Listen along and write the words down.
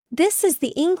This is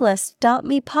the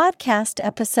Englist.me podcast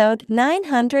episode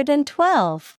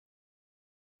 912.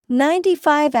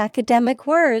 95 academic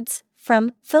words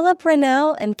from Philip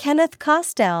Renaud and Kenneth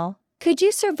Kostel. Could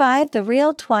you survive the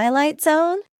real Twilight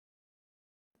Zone?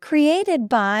 Created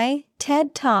by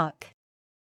TED Talk.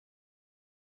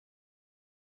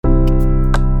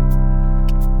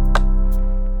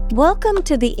 Welcome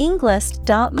to the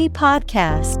Englist.me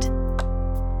podcast.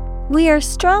 We are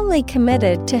strongly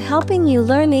committed to helping you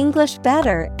learn English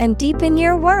better and deepen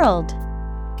your world.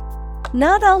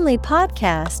 Not only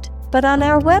podcast, but on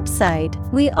our website,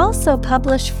 we also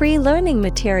publish free learning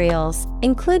materials,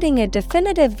 including a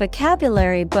definitive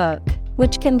vocabulary book,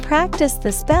 which can practice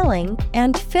the spelling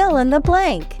and fill in the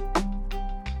blank.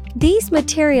 These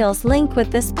materials link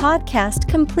with this podcast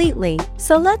completely,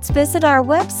 so let's visit our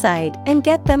website and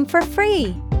get them for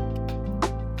free.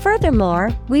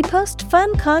 Furthermore, we post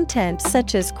fun content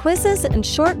such as quizzes and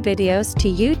short videos to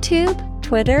YouTube,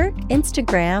 Twitter,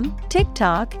 Instagram,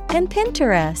 TikTok, and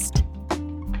Pinterest.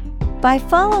 By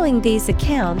following these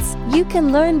accounts, you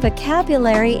can learn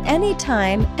vocabulary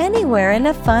anytime, anywhere in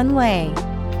a fun way.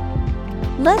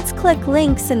 Let's click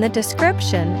links in the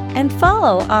description and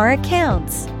follow our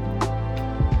accounts.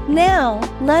 Now,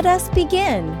 let us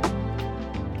begin.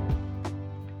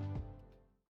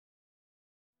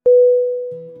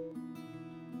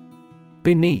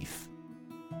 Beneath.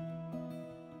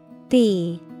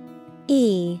 B-E-N-E-A-T-H.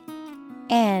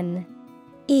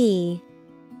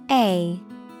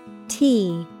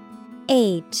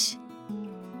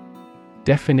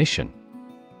 Definition: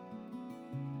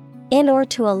 in or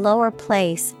to a lower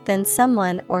place than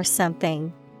someone or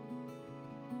something.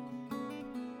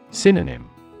 Synonym: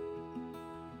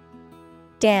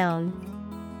 down,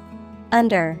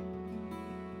 under,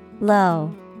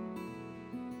 low.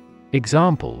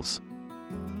 Examples: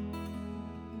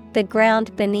 the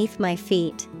ground beneath my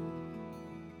feet.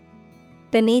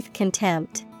 Beneath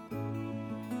contempt.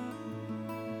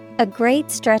 A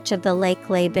great stretch of the lake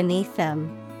lay beneath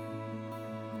them.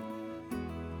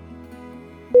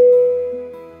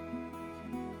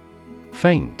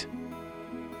 Faint.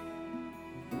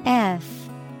 F-A-I-N-T.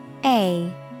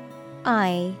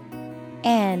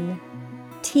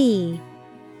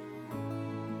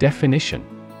 Definition: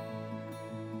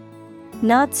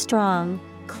 not strong,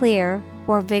 clear,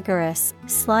 or vigorous,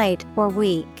 slight or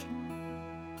weak.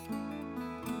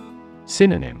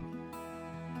 Synonym: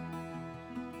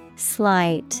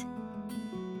 slight,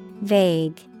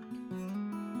 vague,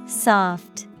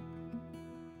 soft.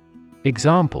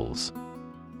 Examples: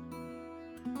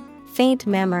 faint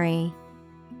memory.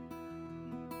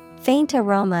 Faint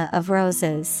aroma of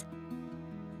roses.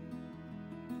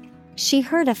 She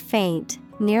heard a faint,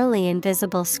 nearly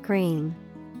invisible scream.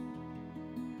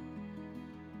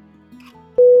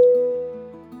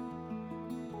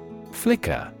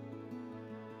 Flicker.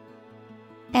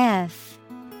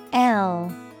 F-L-I-C-K-E-R.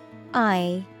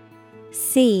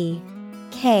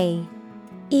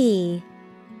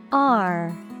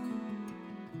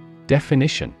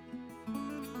 Definition: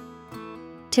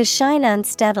 to shine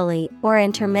unsteadily or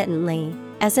intermittently,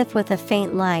 as if with a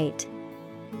faint light.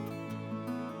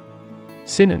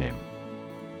 Synonym: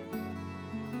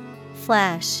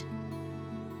 flash,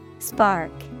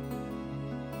 spark,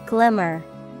 glimmer.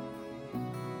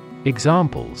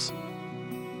 Examples: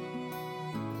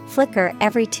 flicker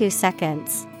every 2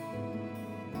 seconds.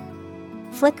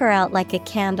 Flicker out like a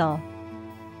candle.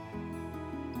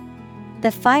 The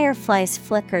fireflies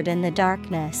flickered in the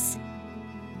darkness.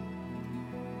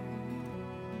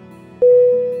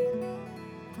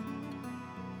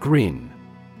 Grin.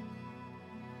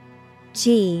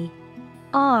 G-R-I-N.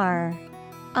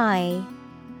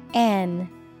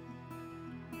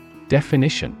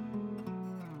 Definition: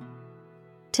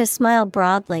 to smile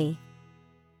broadly.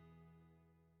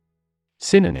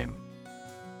 Synonym: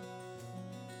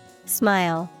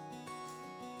 smile,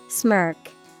 smirk,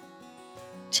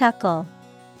 chuckle.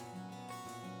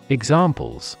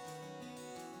 Examples: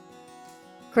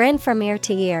 grin from ear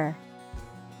to ear.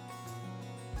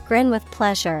 Grin with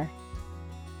pleasure.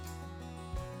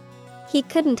 He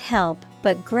couldn't help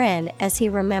but grin as he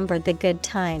remembered the good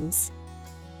times.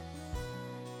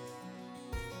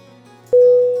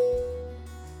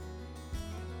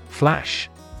 Flash.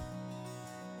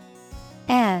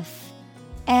 F-L-A-S-H.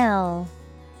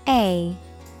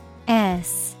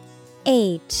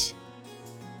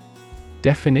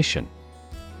 Definition: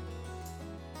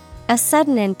 a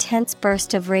sudden intense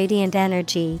burst of radiant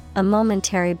energy, a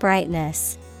momentary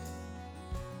brightness.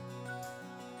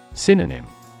 Synonym: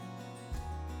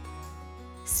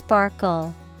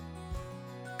 sparkle,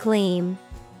 gleam,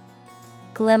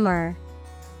 glimmer.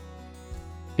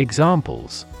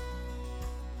 Examples: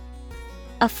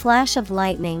 a flash of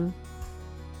lightning,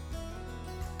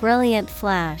 brilliant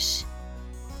flash.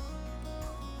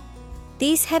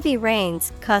 These heavy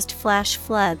rains caused flash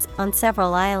floods on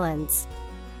several islands.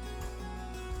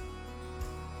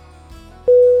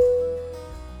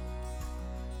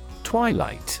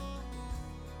 Twilight.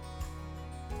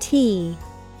 T-W-I-L-I-G-H-T.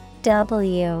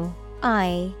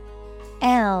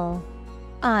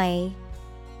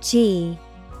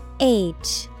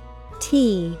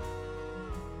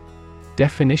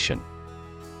 Definition: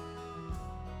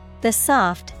 the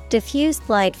soft, diffused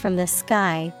light from the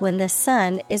sky when the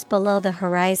sun is below the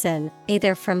horizon,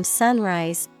 either from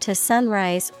sunrise to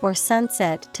sunrise or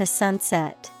sunset to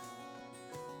sunset.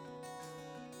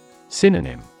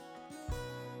 Synonym: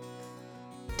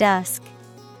 dusk,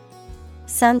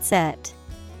 sunset,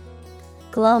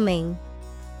 gloaming.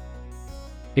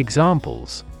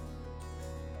 Examples: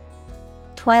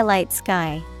 twilight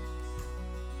sky,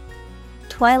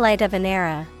 twilight of an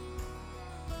era.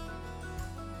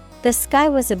 The sky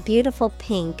was a beautiful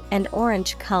pink and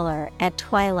orange color at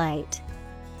twilight.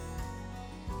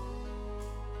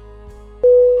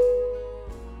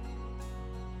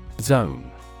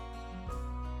 Zone.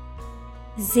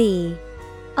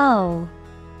 Z-O-N-E.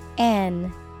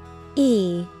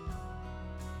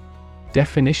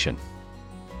 Definition: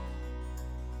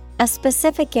 a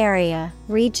specific area,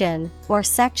 region, or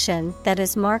section that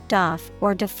is marked off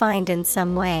or defined in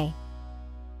some way.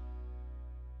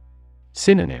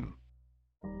 Synonym: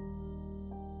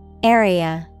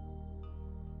 area,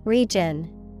 region,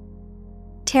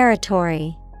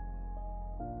 territory.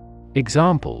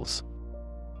 Examples: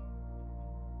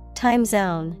 time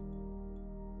zone,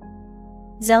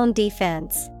 zone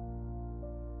defense.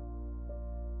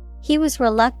 He was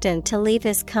reluctant to leave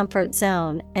his comfort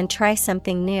zone and try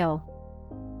something new.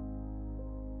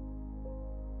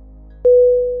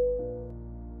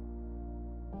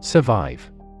 Survive.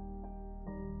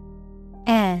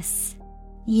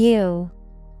 S-U-R-V-I-V-E.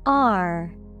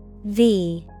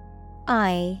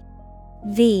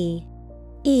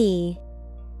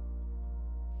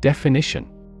 Definition: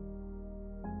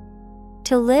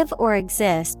 to live or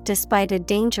exist despite a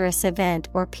dangerous event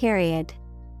or period.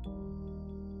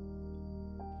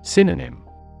 Synonym: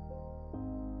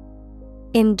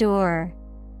 endure,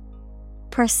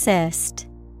 persist,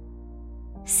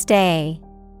 stay.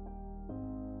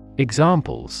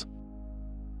 Examples: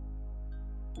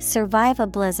 survive a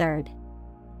blizzard,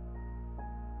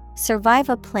 survive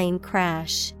a plane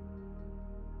crash.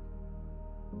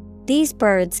 These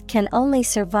birds can only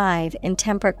survive in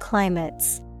temperate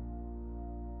climates.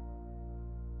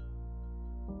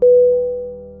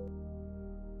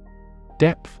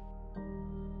 Depth.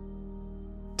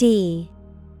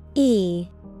 D-E-P-T-H.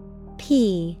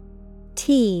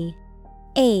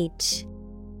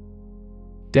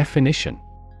 Definition: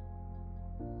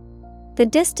 the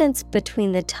distance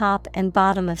between the top and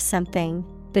bottom of something,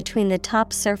 between the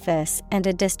top surface and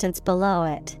a distance below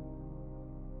it.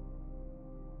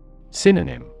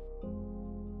 Synonym: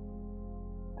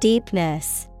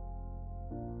 deepness,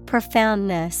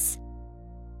 profoundness,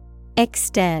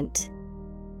 extent.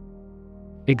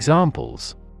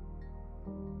 Examples: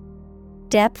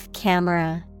 depth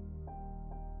camera,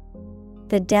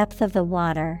 the depth of the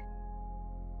water.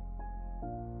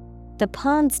 The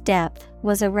pond's depth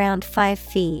was around 5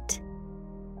 feet.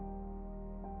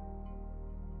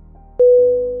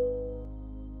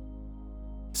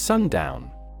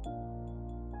 Sundown.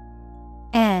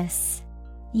 S-U-N-D-O-W-N.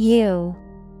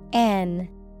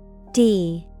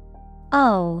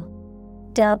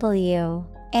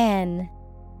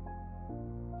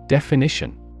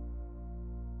 Definition: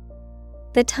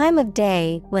 the time of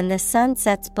day when the sun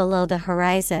sets below the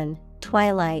horizon,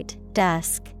 twilight,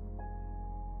 dusk.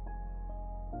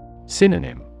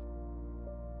 Synonym: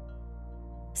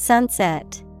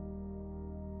 sunset,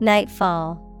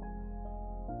 nightfall,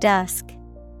 dusk.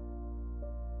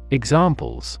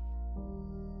 Examples: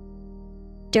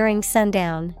 during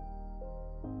sundown,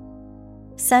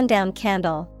 sundown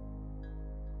candle.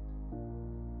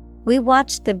 We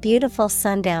watched the beautiful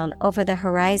sundown over the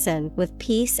horizon with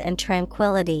peace and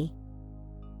tranquility.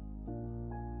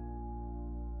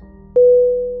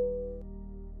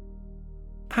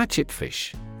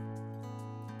 Hatchetfish.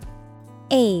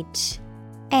 Hatchetfish.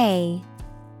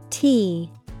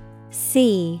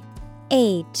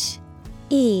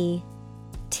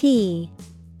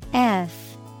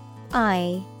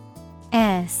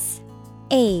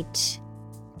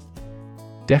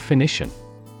 Definition: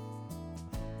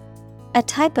 a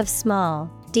type of small,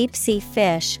 deep-sea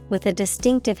fish with a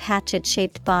distinctive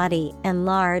hatchet-shaped body and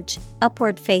large,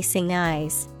 upward-facing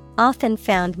eyes, often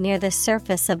found near the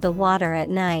surface of the water at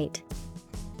night.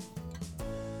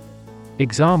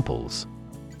 Examples: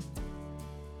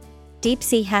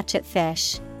 Deep-sea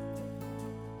hatchetfish,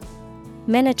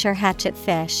 miniature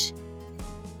hatchetfish.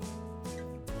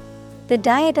 The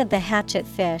diet of the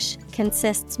hatchetfish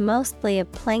consists mostly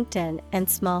of plankton and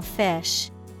small fish.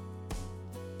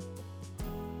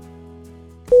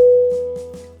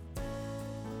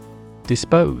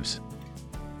 Dispose.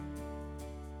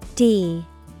 D-I-S-P-O-S-E.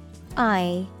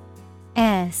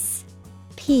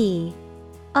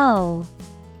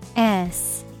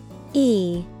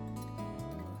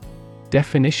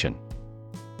 Definition: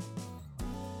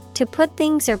 To put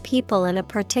things or people in a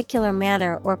particular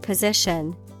manner or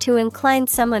position, to incline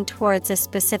someone towards a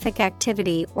specific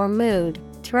activity or mood,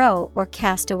 throw or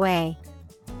cast away.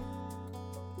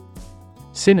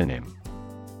 Synonym: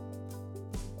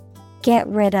 Get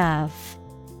rid of,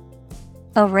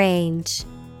 arrange,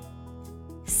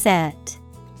 set.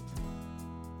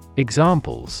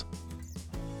 Examples: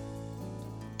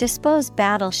 Dispose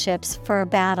battleships for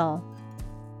a battle.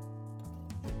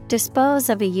 Dispose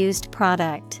of a used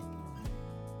product.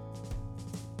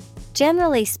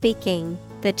 Generally speaking,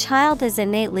 the child is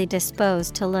innately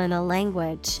disposed to learn a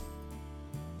language.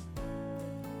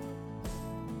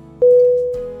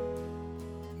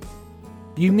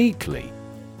 Uniquely.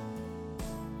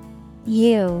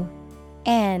 U-N-I-Q-U-E-L-Y.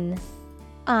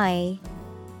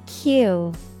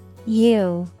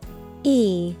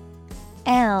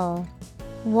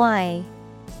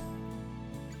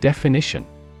 Definition: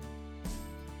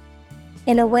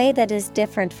 In a way that is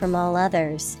different from all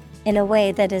others, in a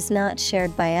way that is not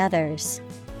shared by others.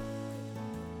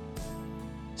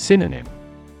 Synonym: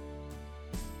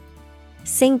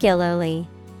 Singularly,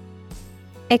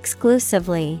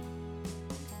 exclusively,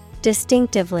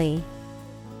 distinctively.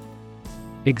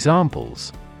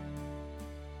 Examples: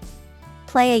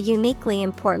 Play a uniquely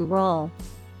important role.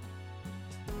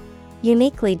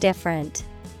 Uniquely different.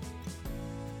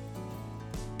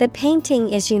 The painting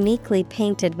is uniquely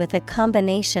painted with a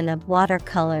combination of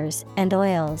watercolors and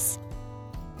oils.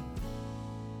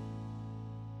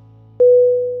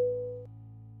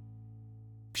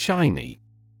 Shiny.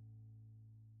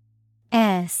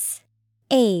 S-H-I-N-Y.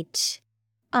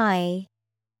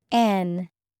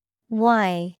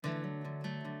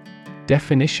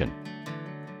 Definition: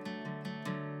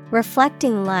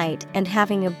 Reflecting light and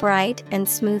having a bright and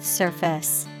smooth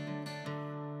surface.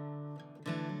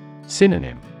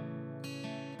 Synonym: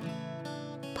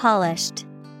 Polished,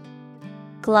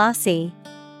 glossy,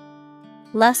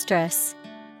 lustrous.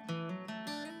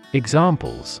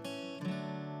 Examples: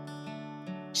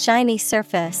 Shiny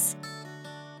surface.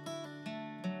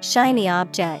 Shiny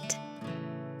object.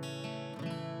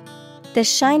 The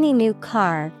shiny new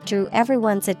car drew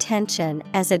everyone's attention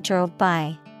as it drove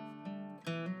by.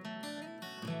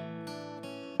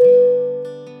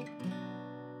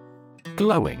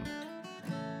 Glowing.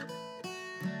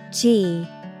 G-L-O-W-I-N-G.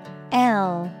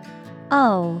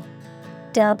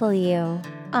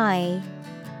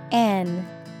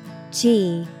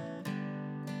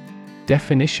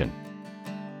 Definition: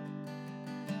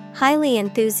 Highly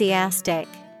enthusiastic,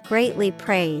 greatly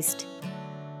praised.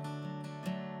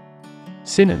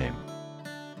 Synonym: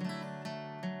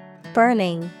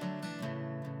 Burning,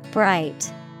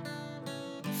 bright,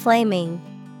 flaming.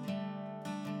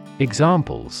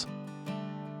 Examples: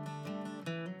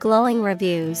 Glowing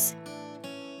reviews.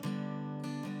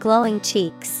 Glowing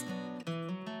cheeks.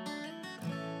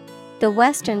 The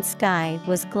western sky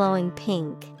was glowing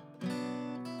pink.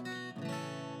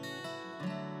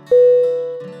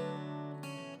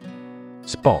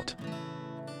 Spot.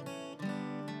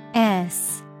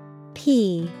 S-P-O-T.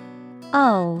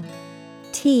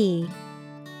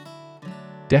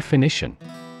 Definition: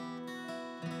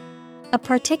 A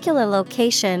particular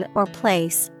location or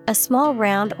place, a small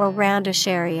round or roundish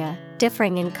area,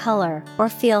 differing in color or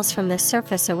feels from the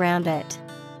surface around it.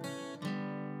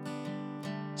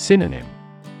 Synonym: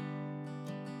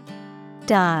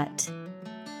 Dot,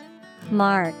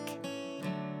 mark,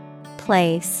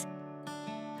 place.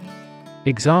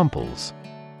 Examples: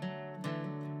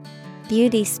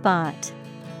 Beauty spot.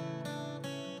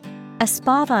 A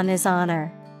spot on his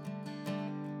honor.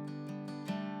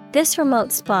 This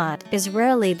remote spot is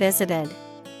rarely visited.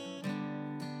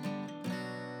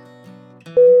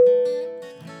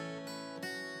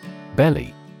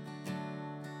 Belly.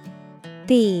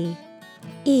 B-E-L-L-Y.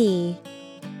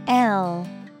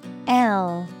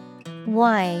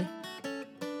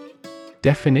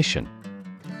 Definition: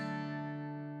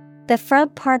 The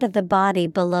front part of the body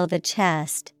below the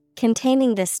chest,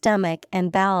 containing the stomach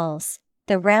and bowels,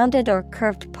 the rounded or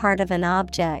curved part of an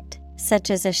object, such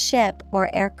as a ship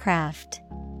or aircraft.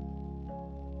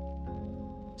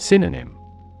 Synonym: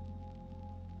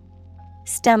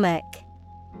 Stomach,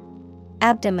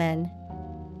 abdomen,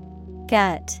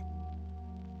 gut.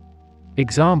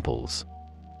 Examples: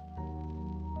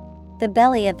 The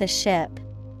belly of the ship.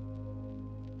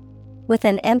 With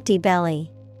an empty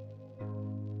belly.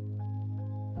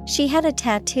 She had a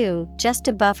tattoo just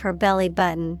above her belly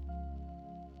button.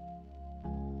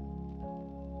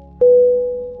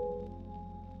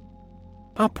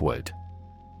 Upward.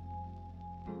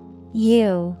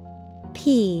 U-P-W-A-R-D.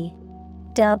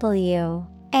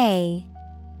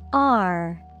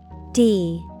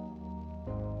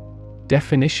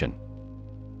 Definition: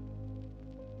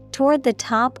 Toward the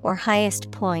top or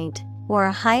highest point, or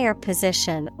a higher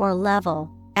position or level.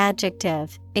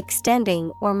 Adjective, extending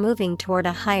or moving toward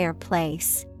a higher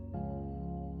place.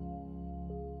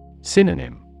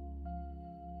 Synonym: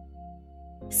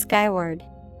 Skyward,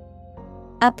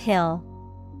 uphill.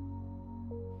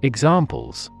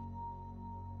 Examples: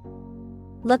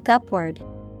 Look upward.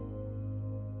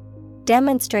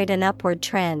 Demonstrate an upward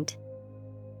trend.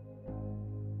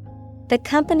 The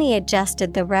company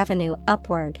adjusted the revenue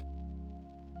upward.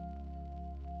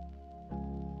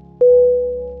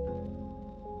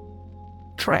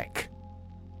 Trek.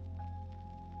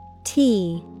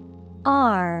 T-R-E-K.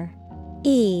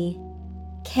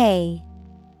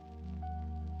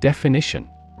 Definition: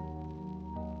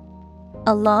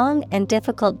 A long and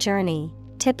difficult journey,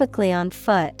 typically on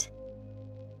foot.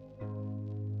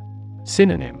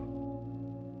 Synonym: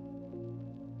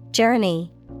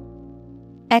 Journey,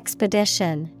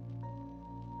 expedition,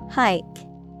 hike.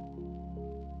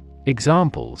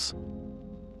 Examples: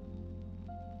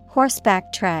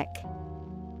 Horseback trek.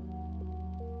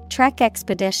 Trek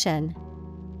expedition.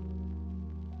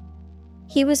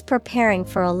 He was preparing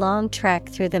for a long trek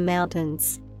through the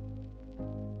mountains.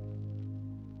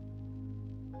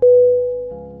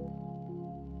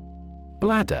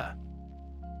 Bladder.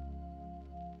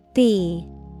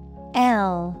 B-L-A-D-D-E-R.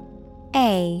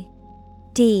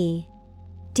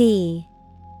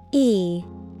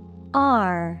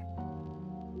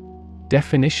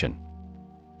 Definition: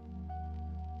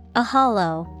 A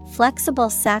hollow, flexible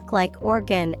sac-like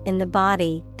organ in the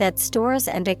body that stores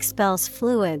and expels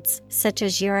fluids such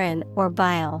as urine or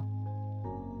bile.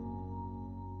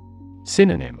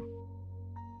 Synonym: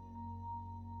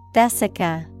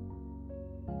 Vesica,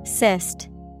 cyst,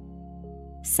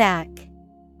 sac.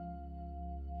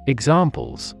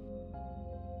 Examples: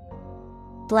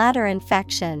 Bladder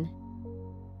infection,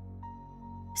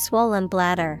 swollen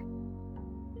bladder.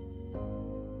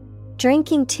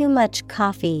 Drinking too much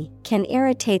coffee can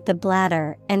irritate the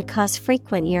bladder and cause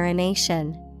frequent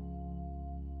urination.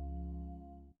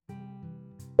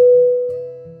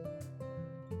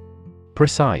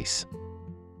 Precise.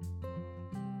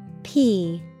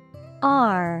 P-R-E-C-I-S-E.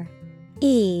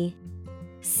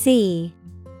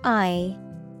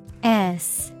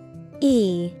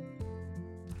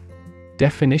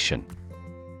 Definition: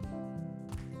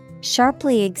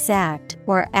 Sharply exact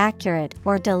or accurate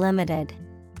or delimited.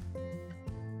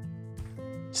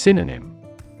 Synonym: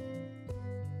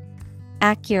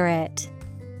 Accurate,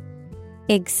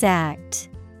 exact,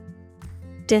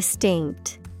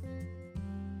 distinct.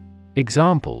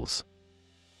 Examples: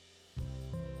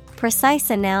 Precise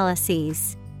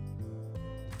analyses.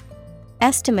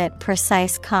 Estimate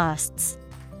precise costs.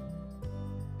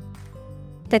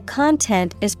 The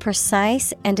content is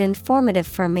precise and informative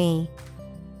for me.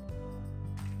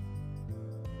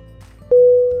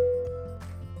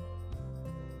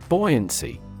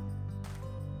 Buoyancy.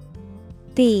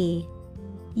 B-U-O-Y-A-N-C-Y.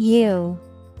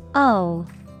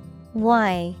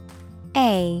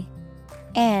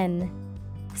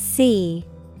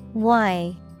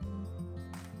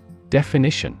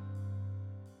 Definition: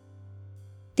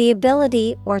 The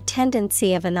ability or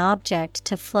tendency of an object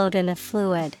to float in a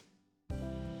fluid.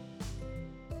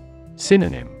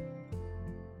 Synonym: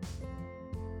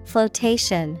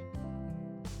 Flotation,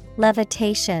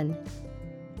 levitation,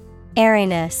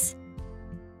 airiness.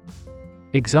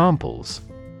 Examples: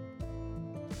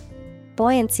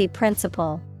 Buoyancy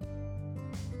principle,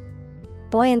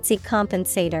 buoyancy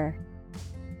compensator.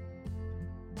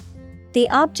 The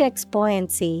object's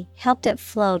buoyancy helped it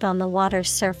float on the water's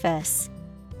surface.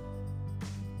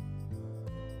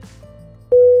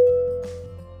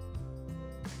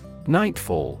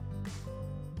 Nightfall.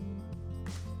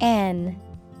 N-I-G-H-T-F-A-L-L.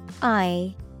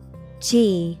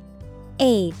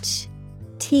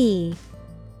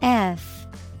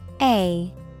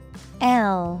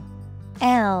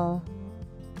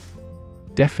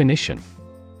 Definition: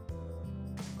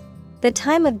 The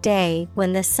time of day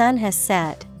when the sun has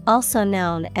set, also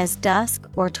known as dusk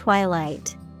or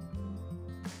twilight.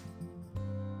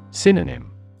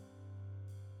 Synonym: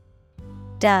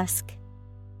 Dusk,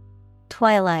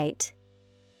 twilight,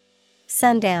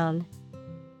 sundown.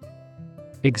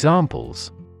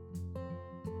 Examples: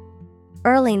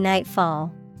 Early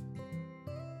nightfall,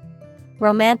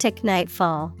 romantic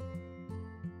nightfall.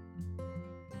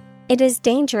 It is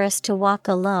dangerous to walk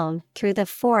alone through the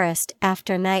forest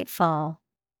after nightfall.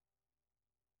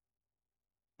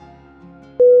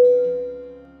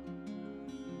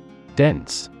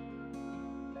 Dense.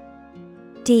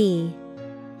 D-E-N-S-E.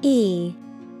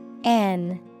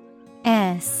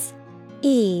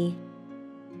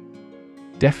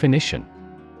 Definition: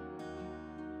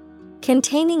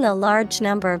 containing a large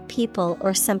number of people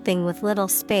or something with little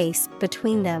space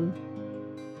between them.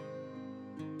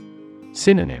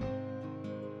 Synonym: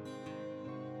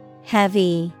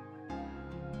 Heavy,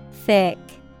 thick,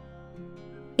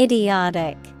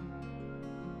 idiotic.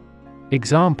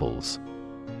 Examples: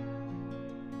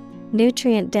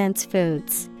 nutrient-dense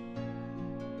foods,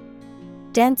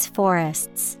 dense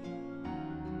forests.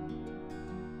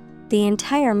 The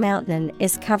entire mountain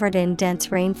is covered in dense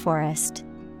rainforest.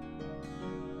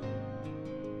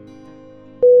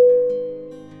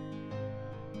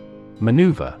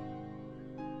 Maneuver.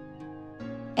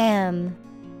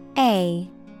 M-A-N-E-U-V-E-R.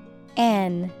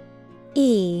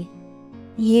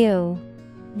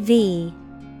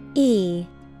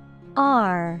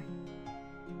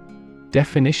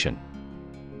 Definition: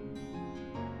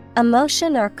 a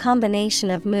motion or combination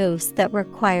of moves that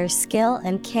requires skill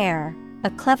and care, a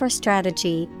clever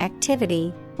strategy,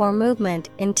 activity, or movement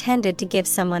intended to give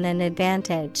someone an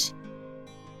advantage.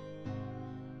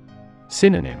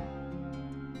 Synonym: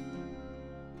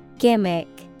 gimmick,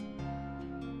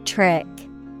 trick,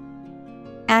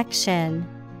 action.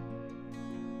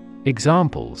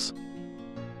 Examples: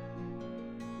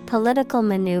 political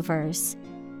maneuvers.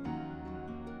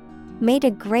 Made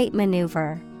a great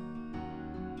maneuver.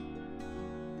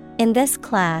 In this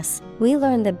class, we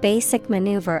learn the basic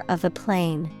maneuver of a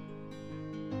plane.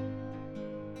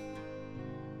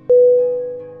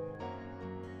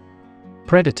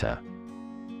 Predator.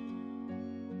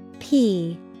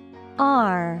 P-R-E-D-A-T-O-R.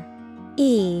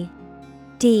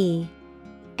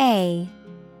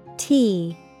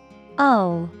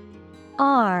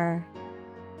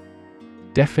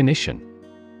 Definition: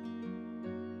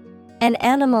 an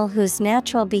animal whose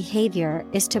natural behavior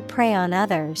is to prey on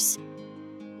others.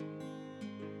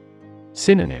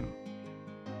 Synonym: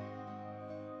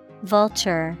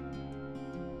 vulture,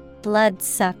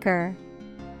 bloodsucker.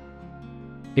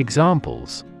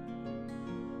 Examples: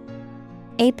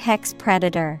 apex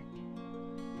predator,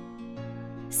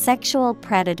 sexual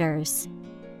predators.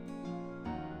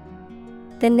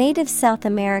 The native South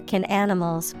American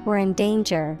animals were in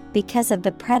danger because of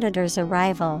the predator's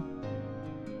arrival.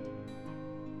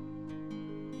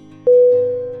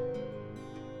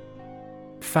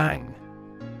 Fang.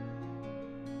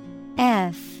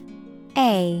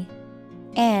 F-A-N-G.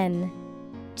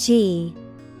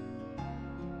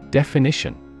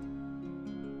 Definition: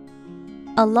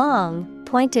 a long,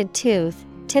 pointed tooth,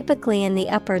 typically in the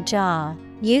upper jaw,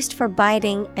 used for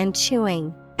biting and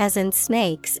chewing, as in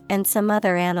snakes and some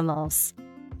other animals.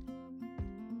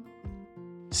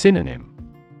 Synonym: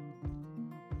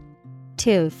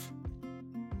 tooth,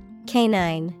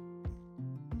 canine,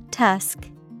 tusk.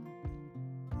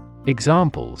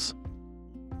 Examples: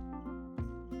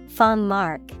 fang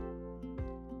mark,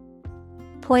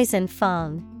 poison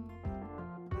fang.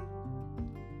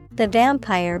 The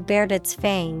vampire bared its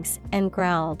fangs and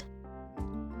growled.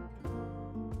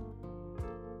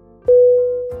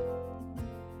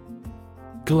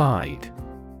 Glide.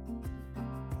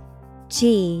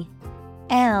 G-L-I-D-E.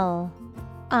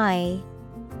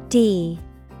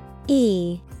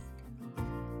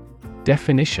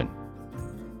 Definition: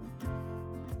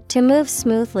 to move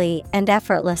smoothly and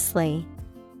effortlessly.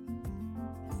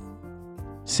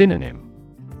 Synonym: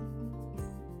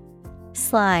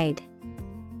 slide,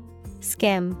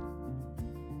 skim,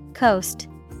 coast.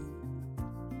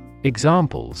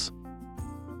 Examples: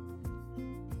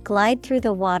 glide through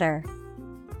the water,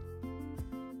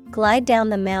 glide down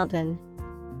the mountain.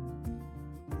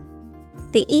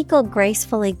 The eagle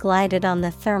gracefully glided on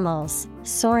the thermals,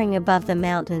 soaring above the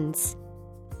mountains.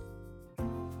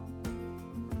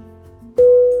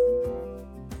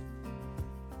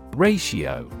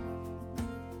 Ratio.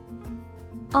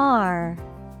 R-A-T-I-O.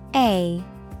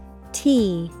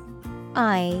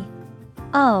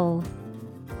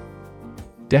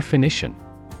 Definition: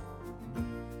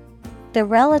 the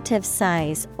relative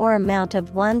size or amount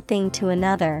of one thing to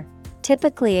another,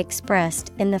 typically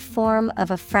expressed in the form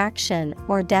of a fraction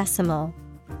or decimal.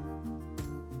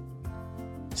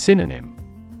 Synonym: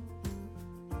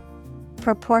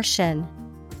 Proportion,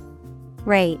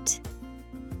 rate,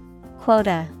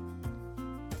 quota.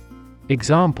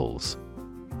 Examples: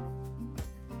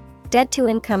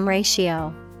 Debt-to-income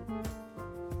ratio,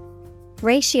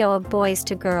 ratio of boys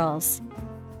to girls.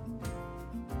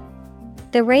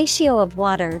 The ratio of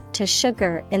water to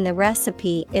sugar in the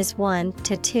recipe is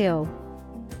 1:2.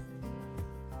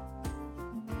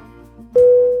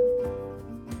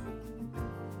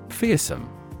 Fearsome.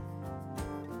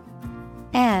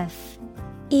 Fearsome.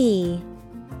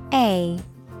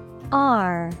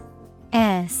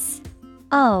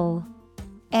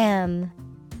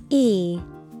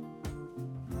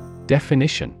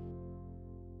 Definition: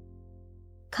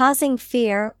 Causing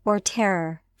fear or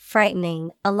terror,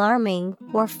 frightening, alarming,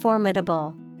 or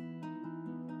formidable.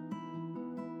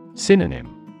 Synonym: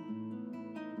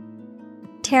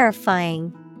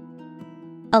 Terrifying,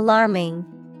 alarming,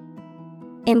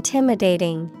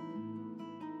 intimidating.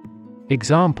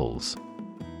 Examples: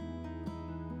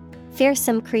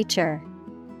 Fearsome creature,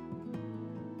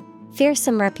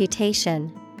 fearsome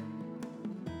reputation.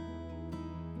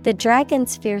 The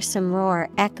dragon's fearsome roar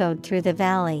echoed through the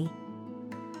valley.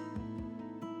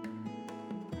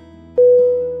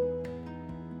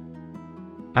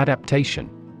 Adaptation.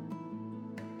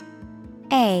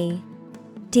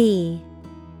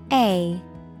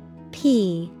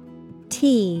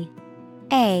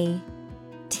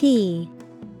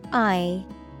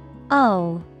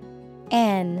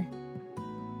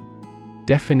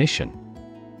 Definition: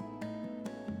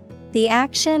 The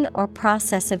action or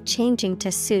process of changing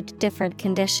to suit different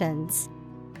conditions.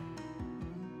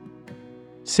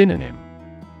 Synonym: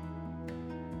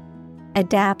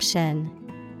 Adaptation,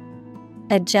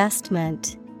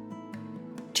 adjustment,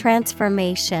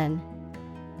 transformation.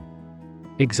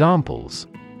 Examples: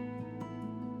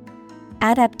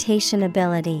 Adaptation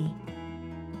ability,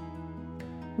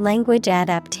 language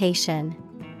adaptation.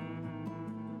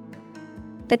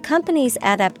 The company's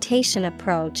adaptation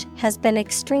approach has been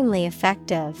extremely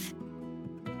effective.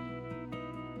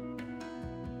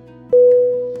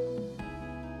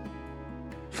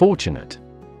 Fortunate. Fortunate.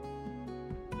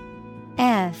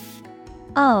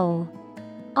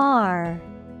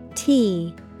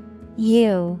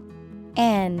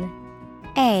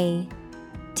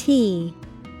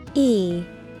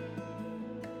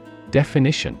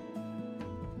 Definition: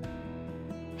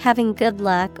 Having good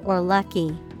luck or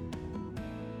lucky.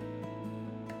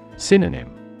 Synonym: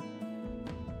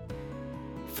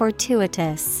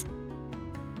 Fortuitous,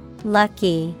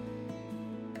 lucky,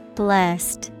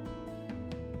 blessed.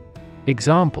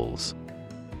 Examples: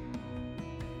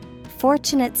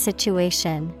 Fortunate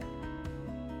situation,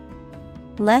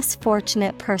 less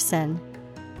fortunate person.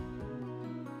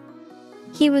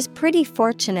 He was pretty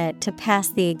fortunate to pass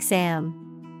the exam.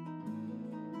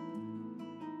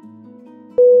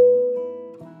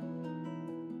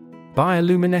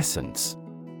 Bioluminescence.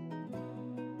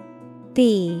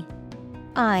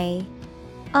 Bioluminescence.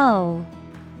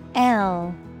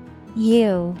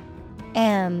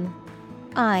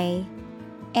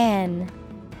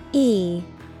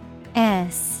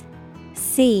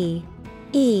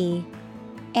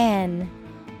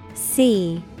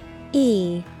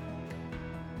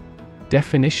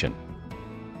 Definition: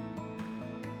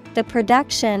 The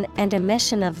production and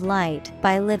emission of light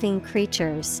by living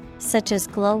creatures, such as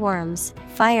glowworms,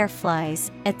 fireflies,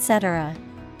 etc.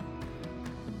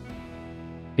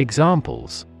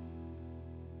 Examples: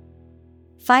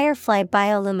 Firefly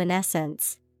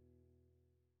bioluminescence.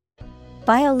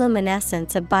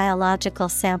 Bioluminescence of biological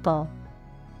sample.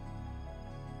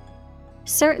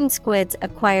 Certain squids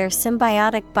acquire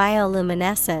symbiotic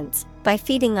bioluminescence by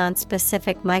feeding on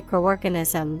specific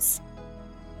microorganisms.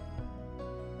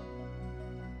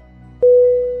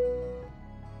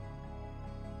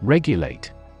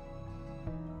 Regulate.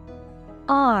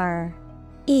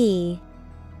 R-E-G-U-L-A-T-E.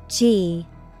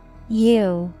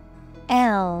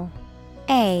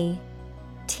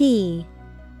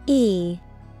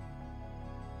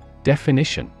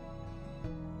 Definition: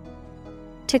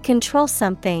 To control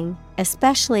something,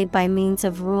 especially by means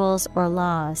of rules or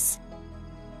laws.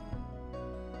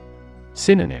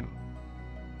 Synonym: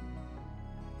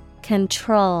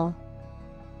 Control,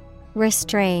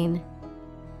 restrain,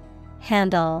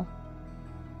 handle.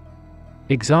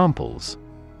 Examples: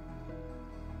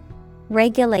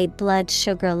 Regulate blood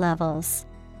sugar levels.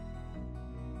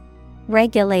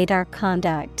 Regulate our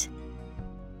conduct.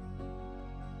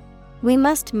 We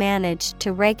must manage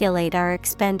to regulate our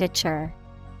expenditure.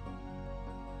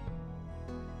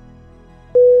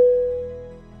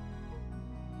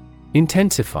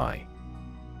 Intensify.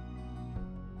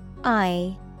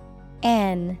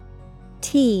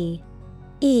 INTENSIFY.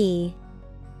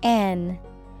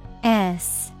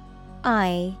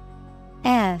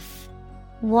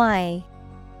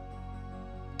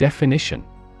 Definition.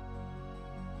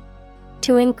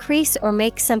 To increase or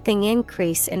make something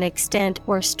increase in extent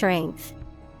or strength.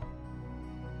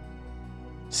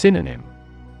 Synonym.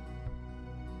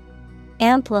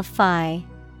 Amplify,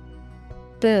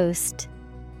 boost,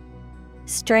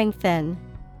 strengthen.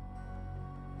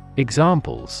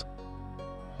 Examples.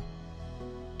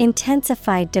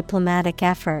 Intensify diplomatic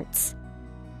efforts.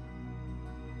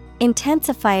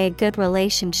 Intensify a good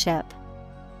relationship.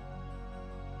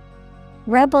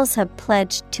 Rebels have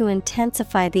pledged to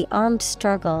intensify the armed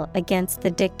struggle against the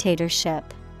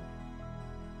dictatorship.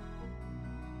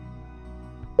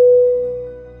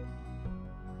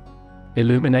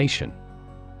 Illumination.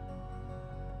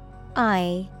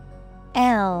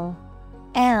 ILLUMINATION.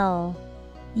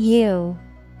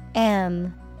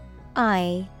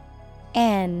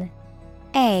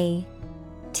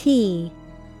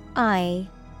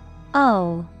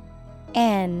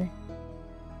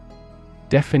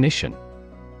 Definition.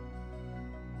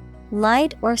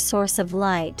 Light or source of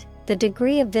light, the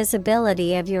degree of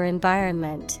visibility of your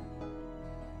environment.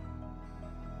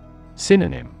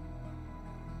 Synonym.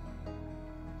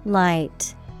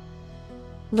 Light,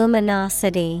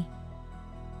 luminosity,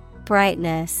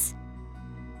 brightness.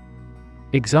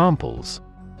 Examples.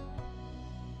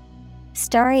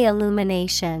 Starry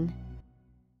illumination.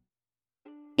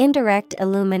 Indirect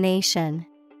illumination.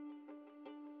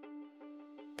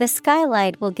 The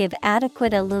skylight will give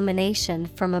adequate illumination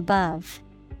from above.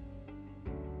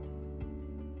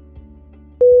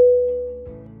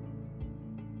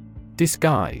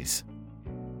 Disguise.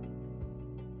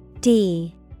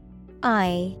 DISGUISE.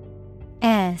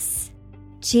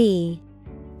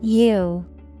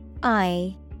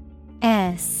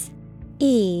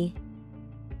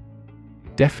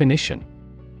 Definition.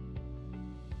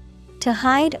 To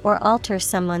hide or alter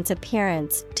someone's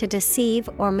appearance to deceive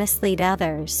or mislead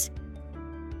others.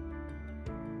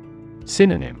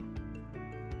 Synonym.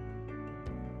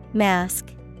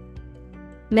 Mask,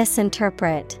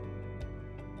 misinterpret,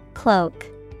 cloak.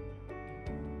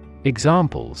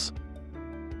 Examples.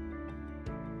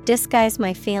 Disguise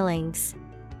my feelings.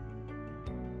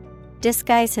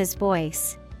 Disguise his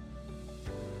voice.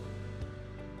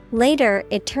 Later,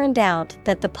 it turned out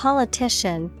that the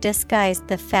politician disguised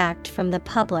the fact from the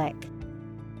public.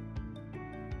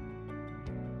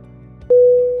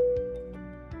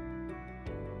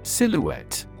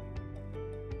 Silhouette.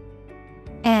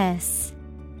 SILHOUETTE.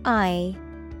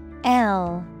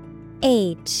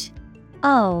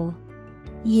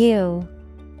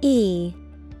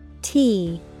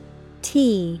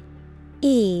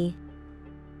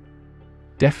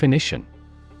 Definition.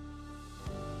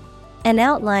 An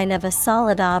outline of a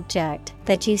solid object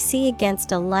that you see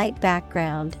against a light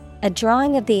background, a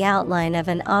drawing of the outline of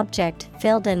an object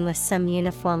filled in with some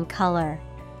uniform color.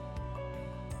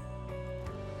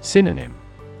 Synonym.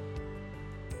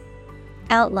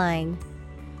 Outline,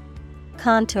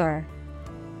 contour,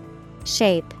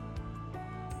 shape.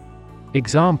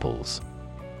 Examples.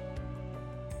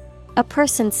 A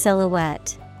person's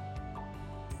silhouette.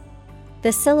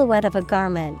 The silhouette of a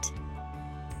garment.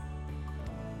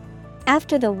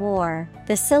 After the war,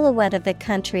 the silhouette of the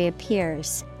country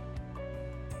appears.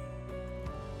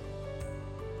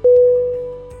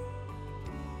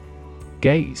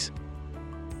 Gaze.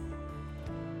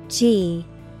 GAZE.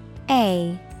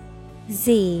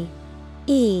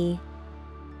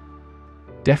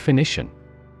 Definition.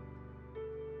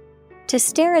 To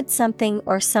stare at something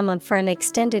or someone for an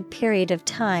extended period of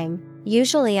time,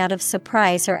 usually out of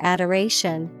surprise or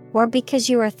adoration, or because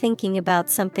you are thinking about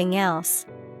something else.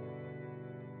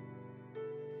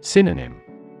 Synonym.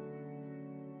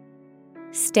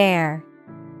 Stare,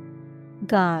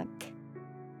 gawk,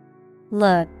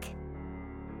 look.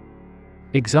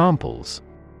 Examples.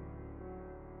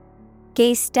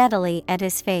 Gaze steadily at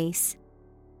his face.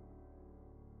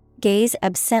 Gaze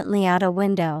absently out a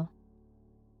window.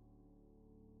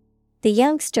 The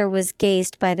youngster was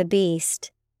gazed by the beast.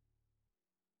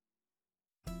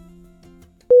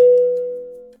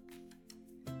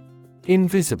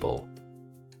 Invisible.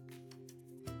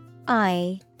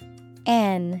 INVISIBLE.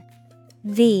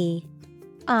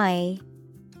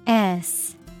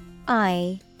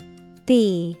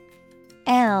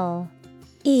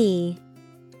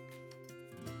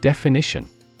 Definition.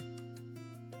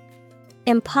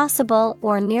 Impossible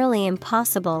or nearly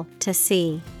impossible to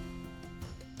see.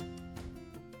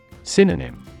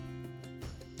 Synonym.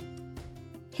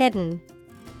 Hidden,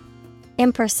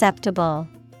 imperceptible,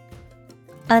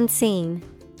 unseen.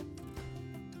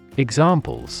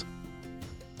 Examples: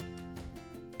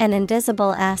 An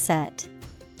invisible asset,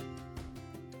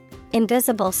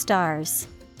 invisible stars.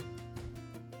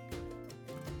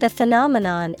 The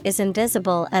phenomenon is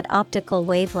invisible at optical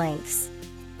wavelengths.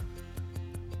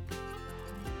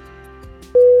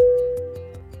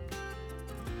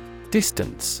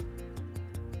 Distance.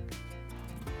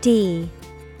 D-I-S-T-A-N-C-E.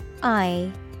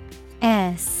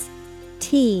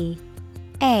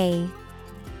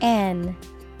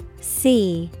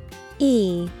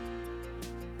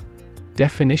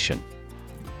 Definition: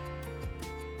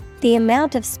 the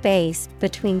amount of space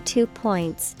between 2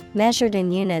 points, measured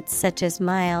in units such as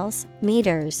miles,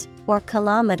 meters, or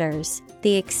kilometers,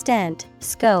 the extent,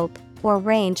 scope, or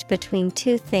range between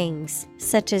two things,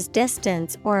 such as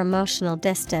distance or emotional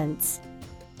distance.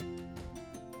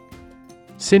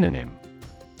 Synonym: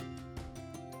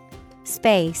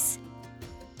 Space,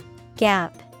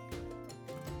 gap,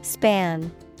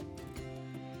 span.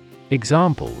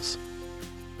 Examples: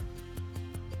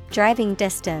 driving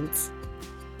distance,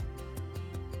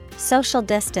 social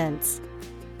distance.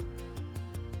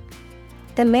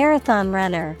 The marathon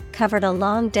runner covered a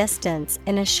long distance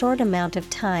in a short amount of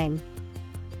time.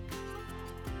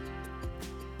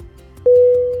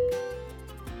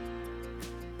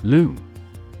 Loom.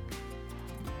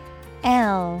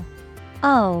 L-O-O-M.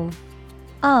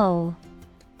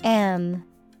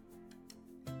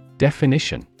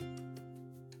 Definition: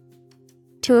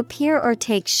 to appear or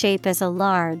take shape as a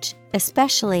large,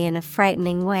 especially in a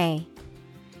frightening way.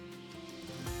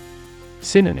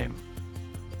 Synonym: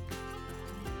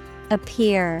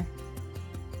 appear,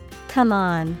 come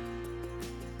on,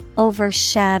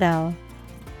 overshadow.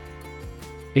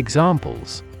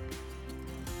 Examples: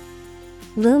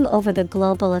 loom over the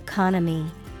global economy,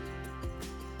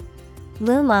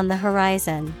 loom on the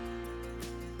horizon.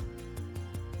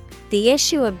 The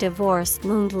issue of divorce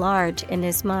loomed large in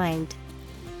his mind.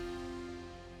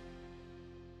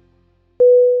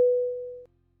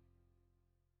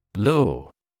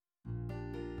 Lure.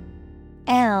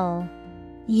 L-U-R-E.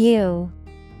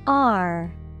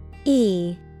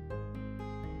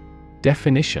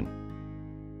 Definition: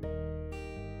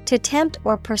 to tempt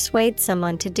or persuade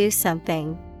someone to do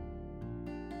something.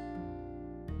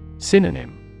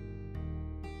 Synonym: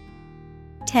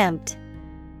 tempt,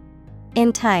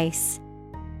 entice,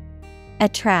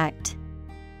 attract.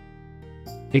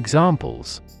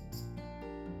 Examples: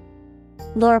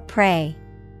 lure prey,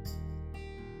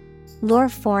 lure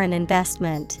foreign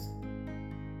investment.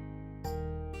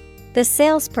 The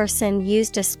salesperson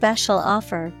used a special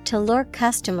offer to lure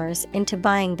customers into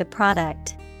buying the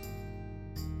product.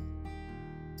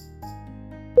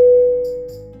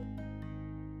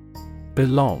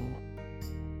 Belong.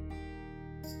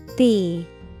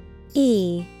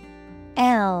 B-E-L-O-N-G.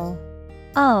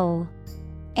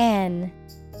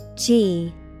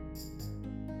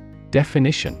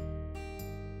 Definition: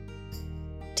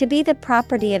 to be the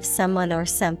property of someone or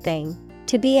something,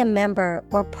 to be a member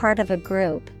or part of a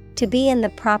group, to be in the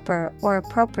proper or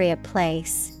appropriate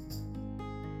place.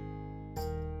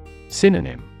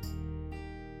 Synonym: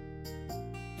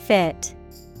 fit,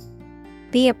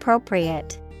 be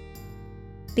appropriate,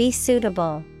 be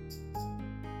suitable.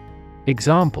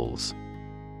 Examples: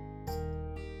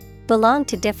 belong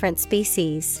to different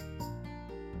species,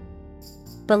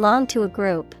 belong to a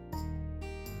group.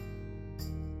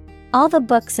 All the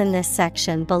books in this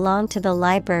section belong to the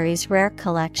library's rare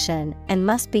collection and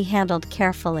must be handled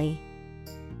carefully.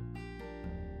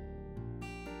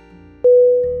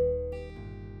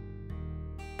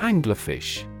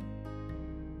 Anglerfish.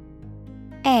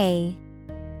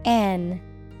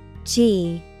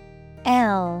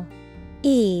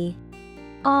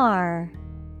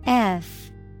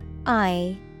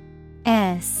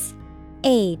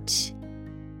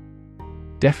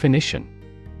 Definition: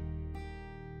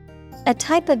 a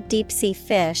type of deep-sea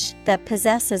fish that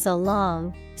possesses a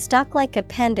long, stalk-like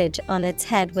appendage on its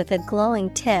head with a glowing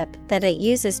tip that it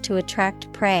uses to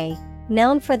attract prey,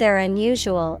 known for their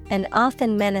unusual and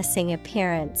often menacing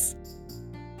appearance.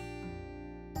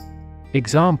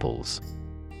 Examples: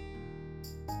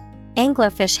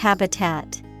 anglerfish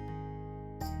habitat,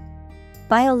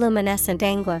 bioluminescent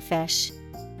anglerfish.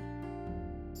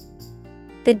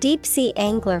 The deep-sea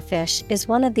anglerfish is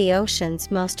one of the ocean's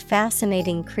most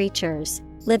fascinating creatures,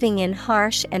 living in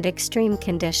harsh and extreme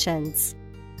conditions.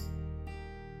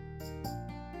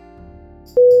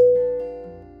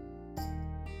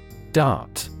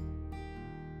 Dart.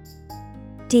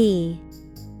 D-A-R-T.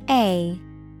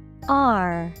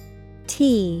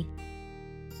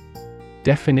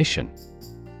 Definition: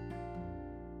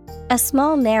 A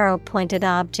small narrow pointed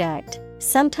object,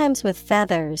 sometimes with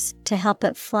feathers to help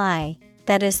it fly,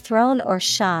 that is thrown or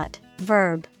shot.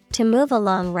 Verb, to move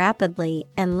along rapidly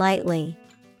and lightly.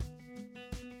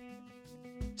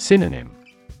 Synonym: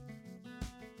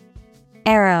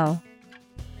 Arrow.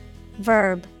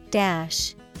 Verb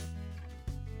dash.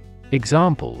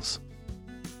 Examples: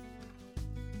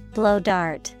 Blow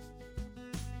dart.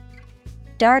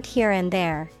 Dart here and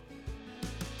there.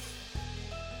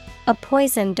 A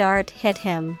poison dart hit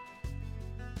him.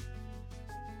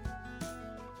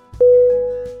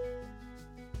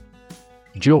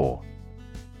 Jaw.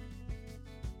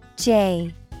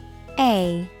 J-A-W.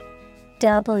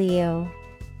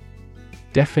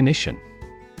 Definition: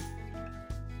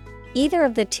 Either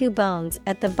of the two bones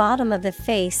at the bottom of the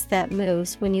face that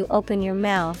moves when you open your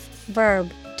mouth.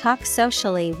 Verb, talk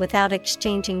socially without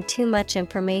exchanging too much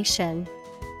information.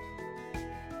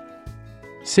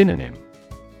 Synonym: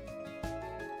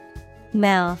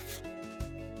 Mouth.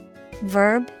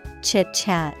 Verb,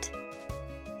 chit-chat.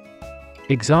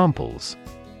 Examples: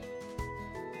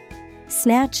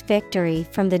 Snatch victory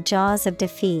from the jaws of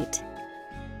defeat.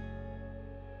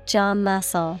 Jaw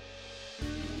muscle.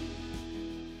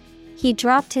 He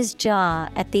dropped his jaw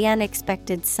at the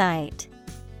unexpected sight.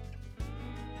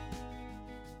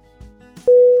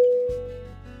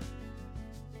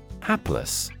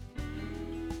 Hapless.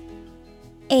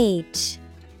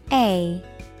 H-A-P-L-E-S-S.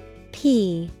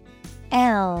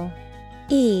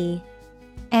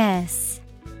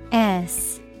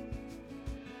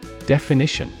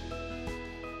 Definition: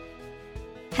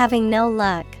 Having no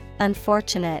luck,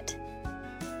 unfortunate.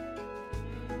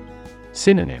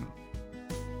 Synonym: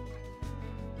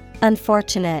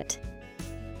 Unfortunate,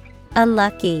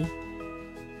 unlucky,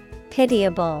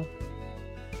 pitiable.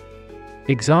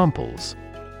 Examples: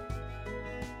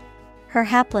 Her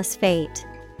hapless fate.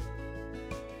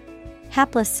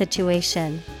 Hapless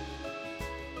situation.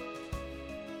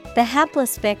 The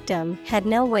hapless victim had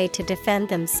no way to defend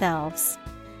themselves.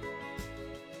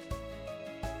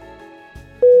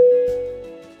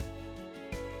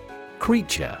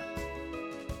 Creature.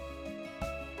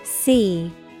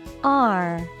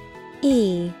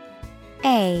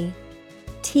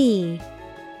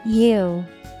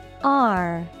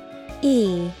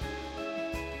 C-R-E-A-T-U-R-E.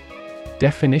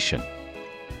 Definition: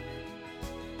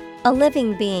 A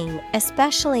living being,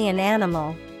 especially an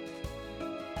animal.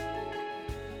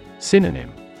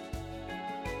 Synonym: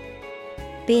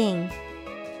 Being,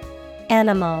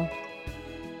 animal,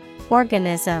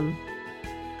 organism.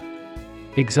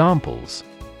 Examples: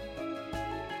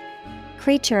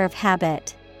 Creature of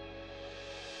habit.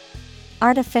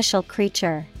 Artificial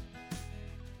creature.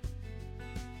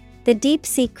 The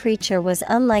deep-sea creature was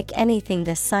unlike anything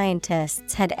the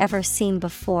scientists had ever seen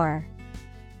before.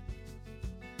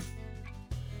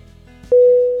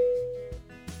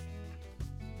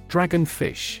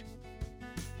 Dragonfish.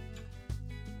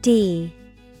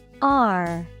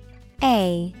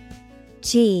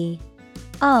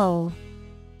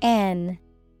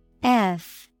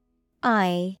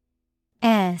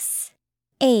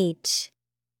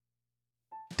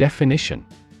 Definition: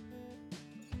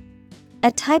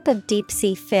 A type of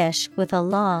deep-sea fish with a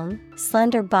long,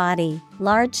 slender body,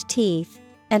 large teeth,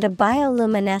 and a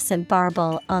bioluminescent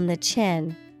barbel on the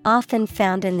chin, often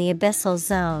found in the abyssal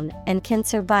zone and can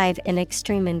survive in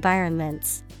extreme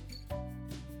environments.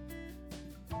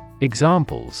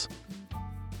 Examples: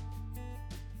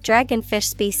 Dragonfish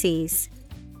species.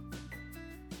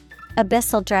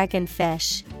 Abyssal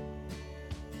dragonfish.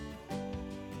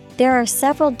 There are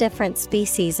several different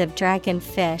species of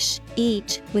dragonfish,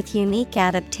 each with unique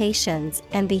adaptations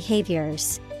and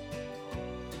behaviors.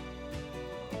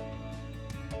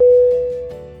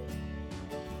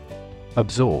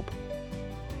 Absorb.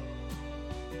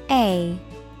 A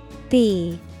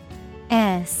B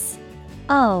S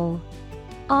O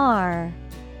R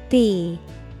B.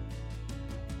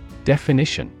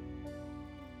 Definition: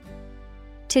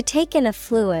 To take in a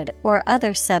fluid or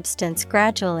other substance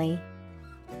gradually.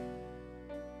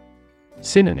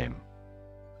 Synonym: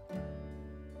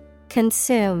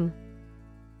 Consume,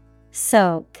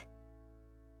 soak,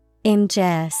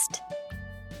 ingest.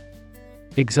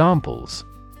 Examples: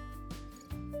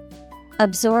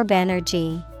 Absorb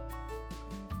energy.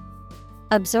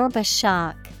 Absorb a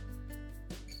shock.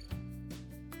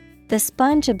 The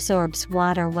sponge absorbs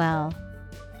water well.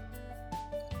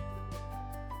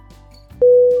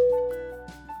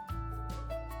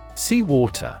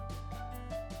 Seawater.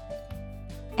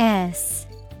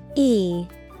 S-E-A-W-A-T-E-R.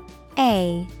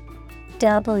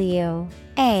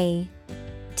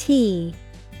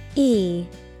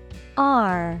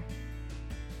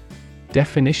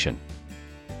 Definition: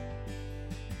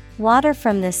 Water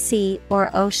from the sea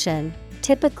or ocean,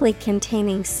 typically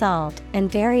containing salt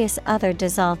and various other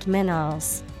dissolved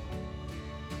minerals.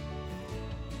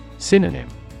 Synonym: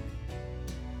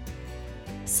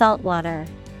 Saltwater,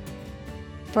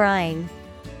 brine,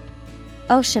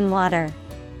 ocean water.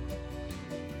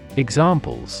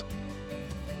 Examples: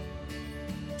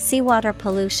 Seawater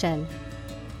pollution,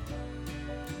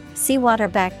 seawater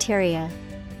bacteria.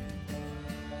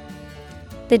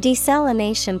 The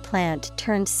desalination plant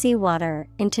turned seawater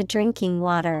into drinking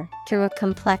water through a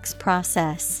complex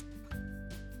process.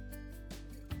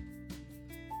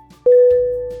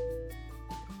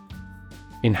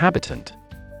 Inhabitant.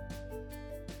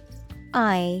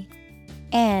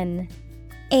 INHABITANT.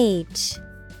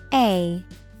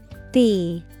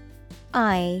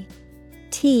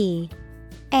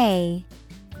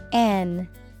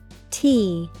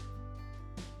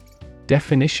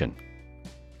 Definition: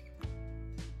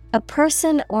 a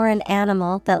person or an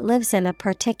animal that lives in a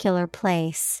particular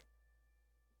place.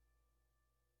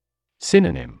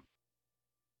 Synonym: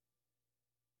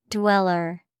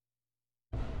 Dweller,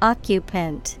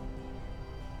 occupant,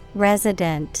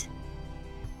 resident.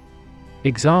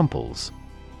 Examples: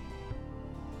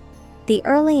 the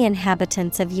early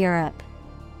inhabitants of Europe.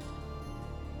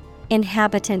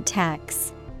 Inhabitant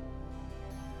tax.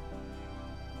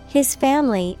 His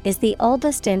family is the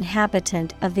oldest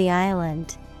inhabitant of the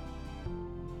island.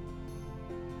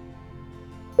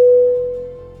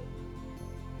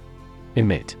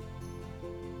 Emit.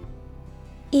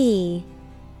 E-M-I-T.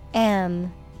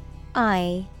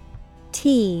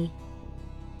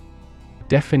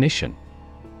 Definition: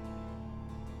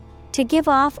 to give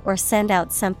off or send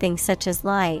out something such as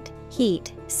light,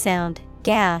 heat, sound,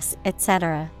 gas,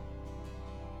 etc.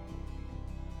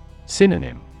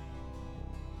 Synonym: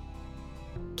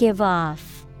 give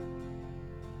off,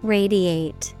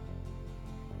 radiate,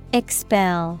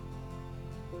 expel.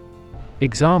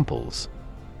 Examples: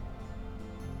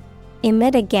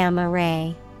 emit a gamma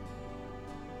ray.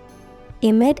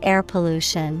 Emit air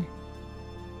pollution.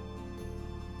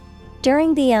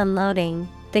 During the unloading,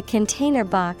 the container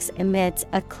box emits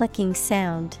a clicking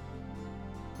sound.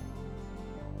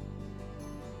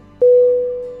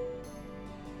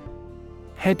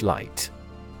 Headlight.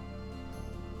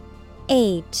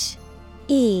 Headlight.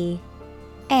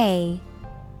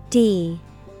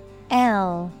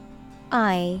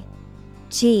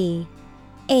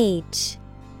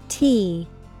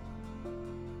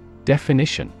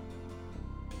 Definition: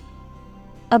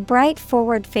 a bright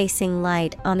forward-facing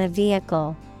light on a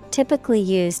vehicle, typically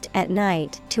used at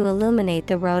night to illuminate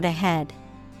the road ahead.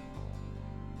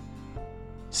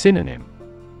 Synonym: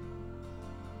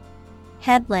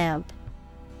 headlamp,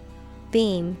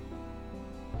 beam,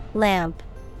 lamp.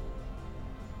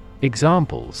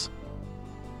 Examples: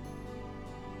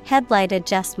 headlight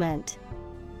adjustment,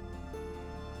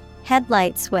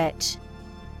 headlight switch.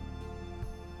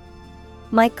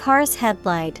 My car's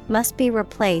headlight must be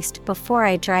replaced before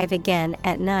I drive again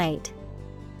at night.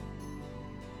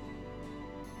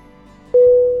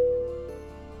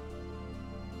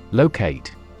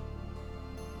 Locate.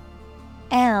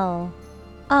 L-O-C-A-T-E.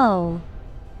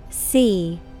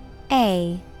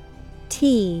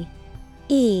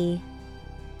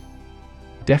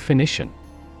 Definition: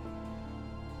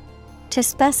 to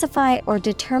specify or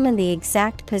determine the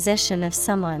exact position of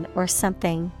someone or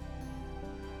something.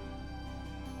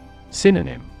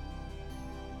 Synonym: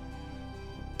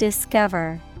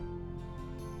 discover,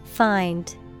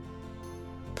 find,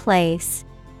 place.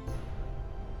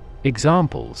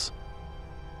 Examples: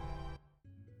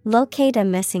 locate a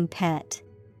missing pet.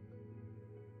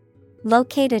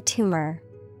 Locate a tumor.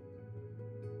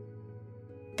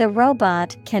 The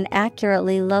robot can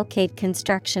accurately locate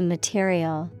construction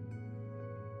material.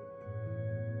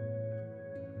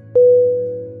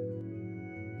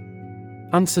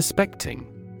 Unsuspecting.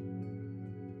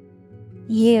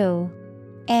 UNSUSPECTING.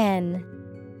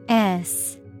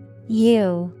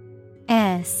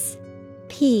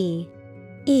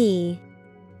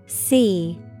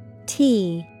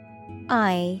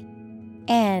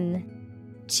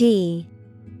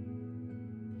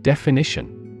 Definition: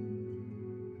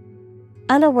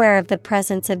 unaware of the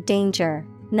presence of danger,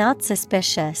 not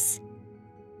suspicious.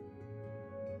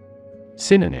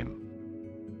 Synonym: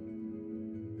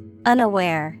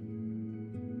 unaware,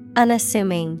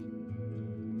 unassuming,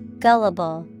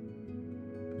 gullible.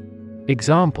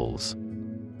 Examples: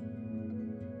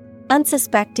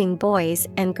 unsuspecting boys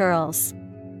and girls.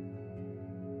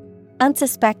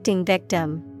 Unsuspecting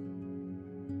victim.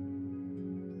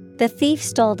 The thief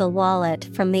stole the wallet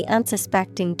from the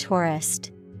unsuspecting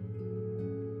tourist.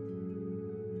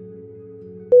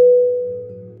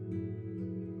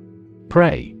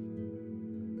 Pray.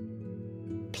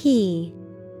 P-R-E-Y.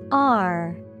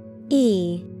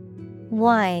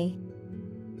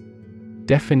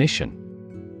 Definition: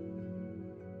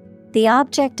 the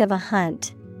object of a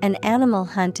hunt, an animal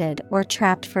hunted or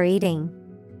trapped for eating.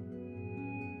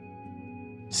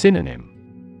 Synonym: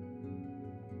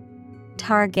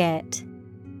 Target,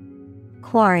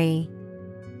 quarry,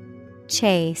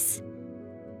 chase.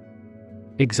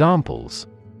 Examples: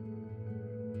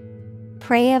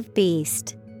 prey of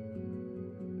beast,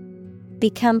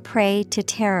 become prey to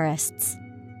terrorists.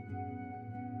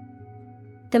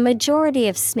 The majority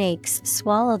of snakes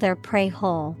swallow their prey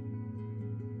whole.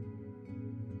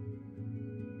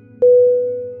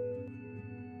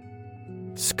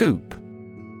 Scoop.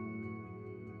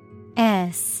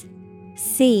 S-C-O-O-P.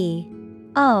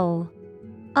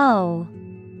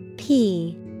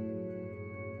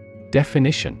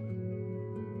 Definition: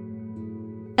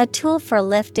 a tool for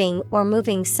lifting or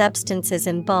moving substances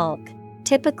in bulk,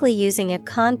 typically using a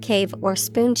concave or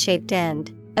spoon-shaped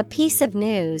end, a piece of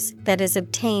news that is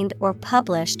obtained or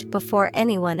published before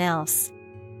anyone else.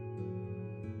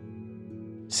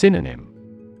 Synonym: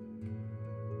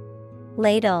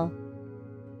 ladle,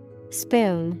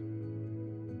 spoon,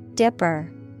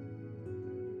 dipper.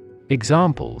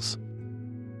 Examples: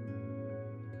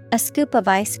 a scoop of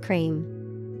ice cream,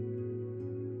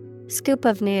 scoop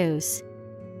of news.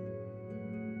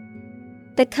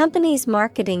 The company's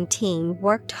marketing team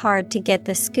worked hard to get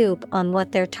the scoop on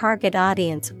what their target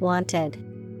audience wanted.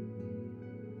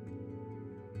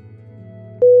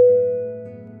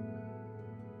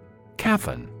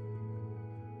 Cavern.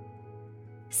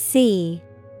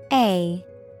 C-A-V-E-R-N.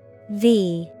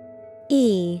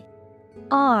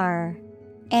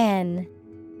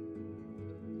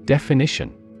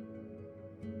 Definition: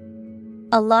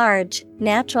 a large,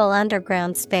 natural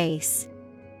underground space.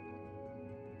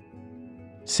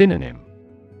 Synonym: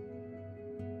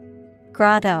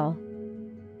 grotto,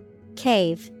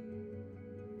 cave,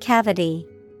 cavity.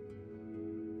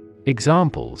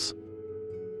 Examples: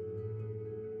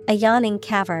 a yawning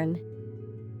cavern,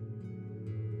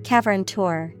 cavern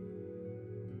tour.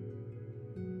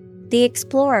 The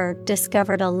explorer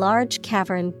discovered a large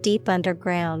cavern deep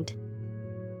underground.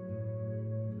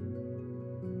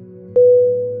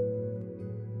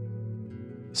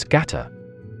 Scatter.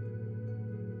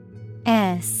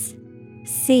 S-C-A-T-T-E-R.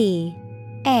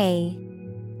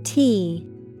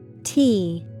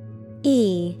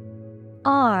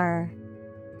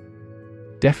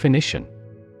 Definition: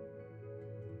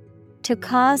 to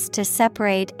cause to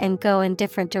separate and go in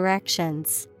different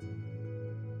directions.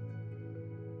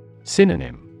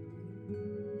 Synonym: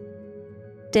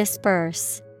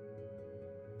 disperse,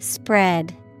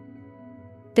 spread,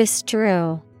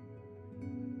 bestrew.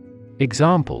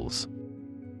 Examples: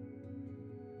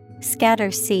 scatter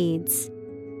seeds,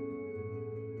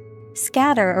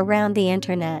 scatter around the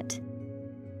internet.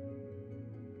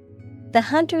 The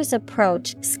hunter's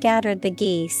approach scattered the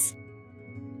geese.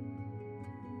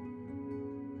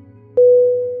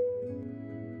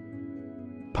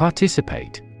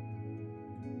 Participate.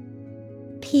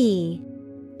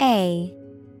 P-A-R-T-I-C-I-P-A-T-E.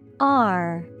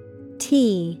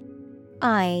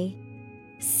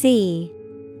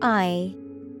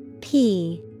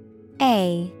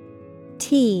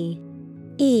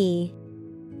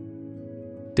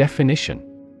 Definition: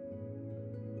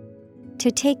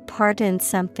 to take part in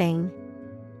something.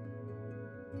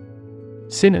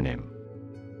 Synonym: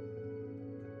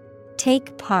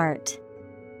 take part,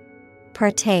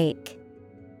 partake,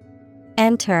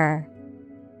 enter.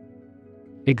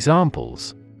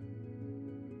 Examples: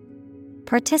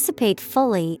 participate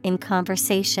fully in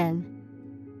conversation,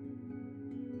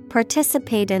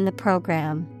 participate in the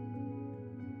program.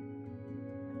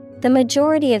 The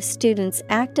majority of students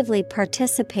actively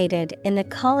participated in the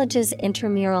college's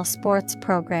intramural sports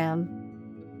program.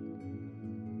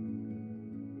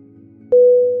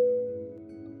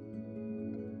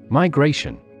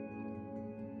 Migration.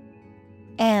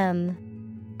 M-I-G-R-A-T-I-O-N.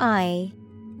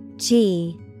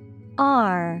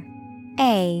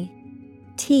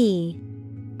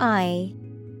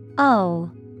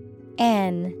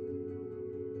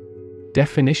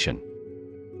 Definition: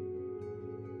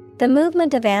 the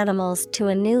movement of animals to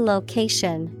a new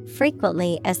location,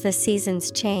 frequently as the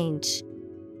seasons change.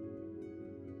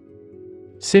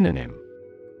 Synonym: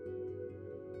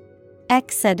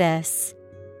 exodus.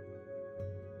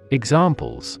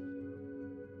 Examples: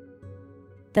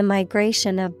 the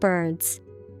migration of birds,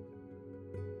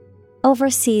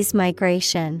 overseas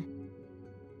migration.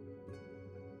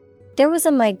 There was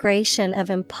a migration of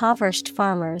impoverished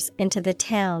farmers into the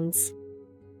towns.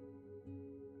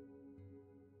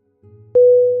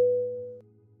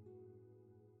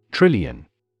 Trillion.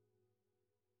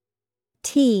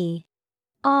 TRILLION.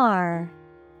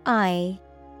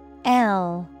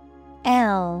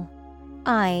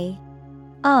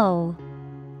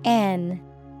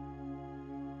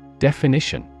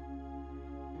 Definition.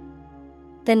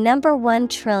 The number 1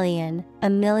 trillion, a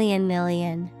million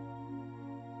million.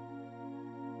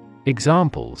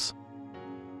 Examples.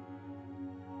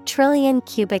 Trillion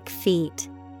cubic feet.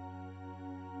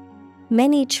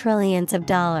 Many trillions of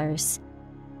dollars.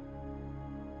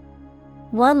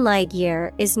 1 light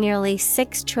year is nearly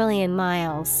 6 trillion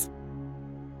miles.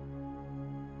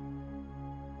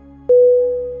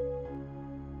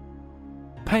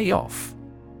 Payoff.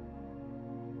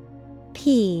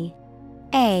 P-A-Y-O-F-F.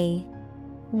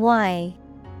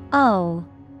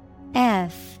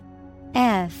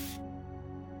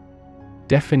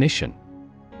 Definition.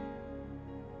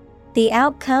 The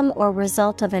outcome or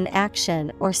result of an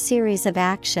action or series of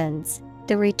actions,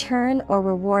 the return or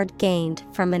reward gained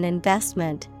from an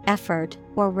investment, effort,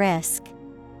 or risk.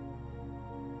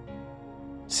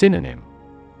 Synonym.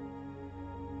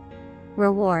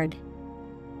 Reward,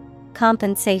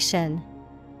 compensation,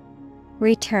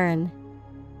 return.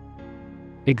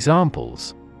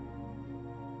 Examples.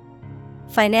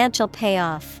 Financial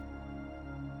payoff.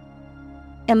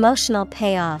 Emotional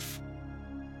payoff.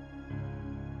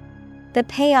 The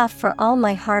payoff for all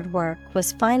my hard work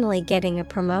was finally getting a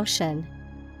promotion.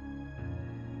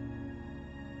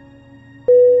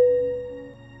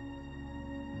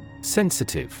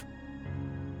 Sensitive.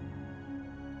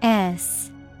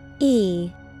 S-E-N-S-I-T-I-V-E.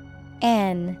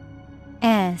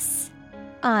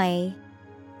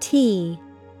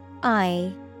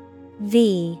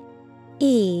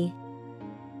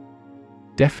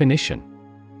 Definition.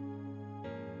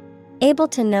 Able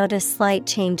to notice slight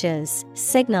changes,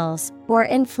 signals, or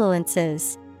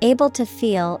influences, able to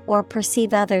feel or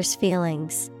perceive others'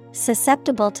 feelings,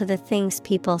 susceptible to the things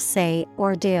people say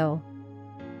or do.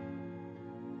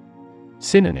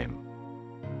 Synonym.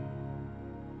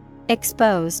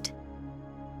 Exposed,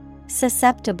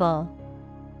 susceptible,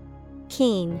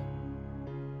 keen.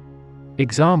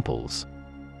 Examples.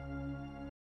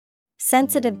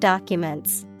 Sensitive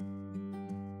documents.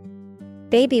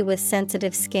 Baby with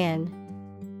sensitive skin.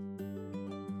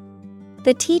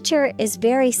 The teacher is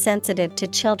very sensitive to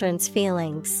children's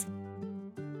feelings.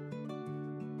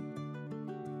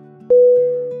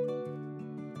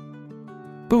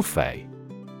 Buffet.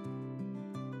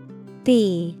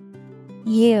 B-U-F-F-E-T.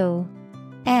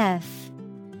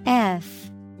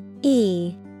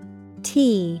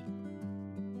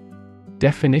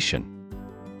 Definition.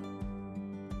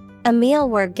 A meal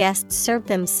where guests serve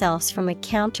themselves from a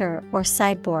counter or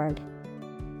sideboard.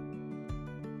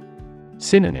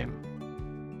 Synonym.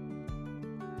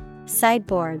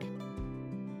 Sideboard,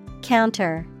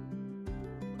 counter,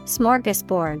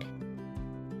 smorgasbord.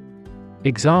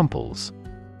 Examples.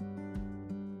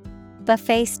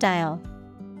 Buffet style.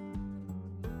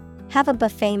 Have a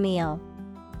buffet meal.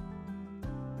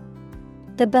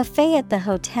 The buffet at the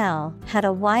hotel had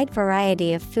a wide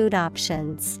variety of food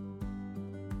options.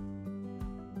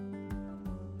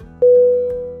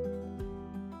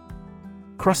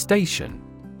 Crustacean.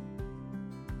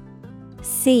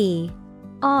 C-R-U-S-T-A-C-E-A-N.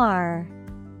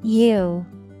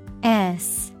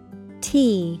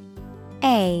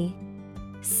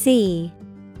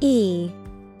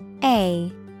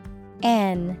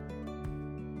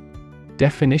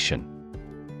 Definition.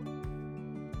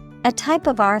 A type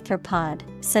of arthropod,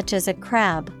 such as a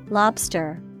crab,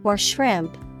 lobster, or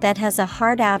shrimp, that has a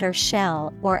hard outer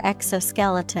shell or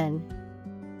exoskeleton.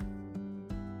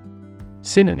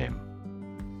 Synonym.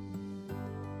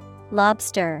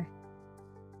 Lobster,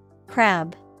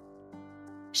 crab,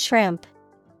 shrimp.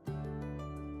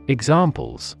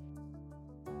 Examples.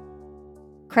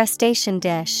 Crustacean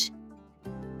dish,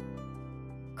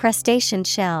 crustacean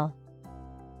shell.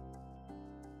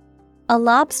 A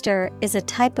lobster is a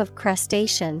type of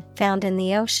crustacean found in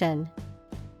the ocean.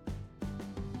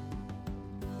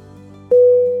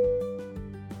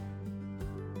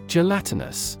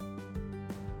 Gelatinous.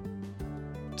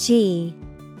 Gelatinous.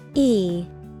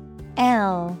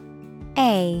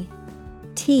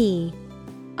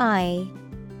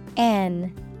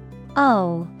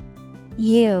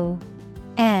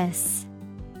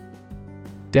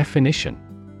 Definition.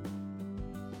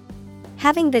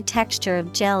 Having the texture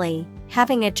of jelly,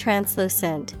 having a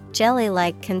translucent,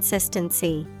 jelly-like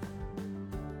consistency.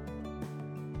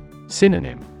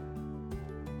 Synonym.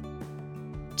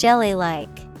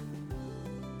 Jelly-like,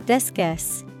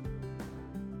 viscous,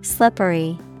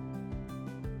 slippery.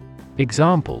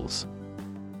 Examples.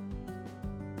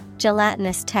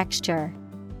 Gelatinous texture,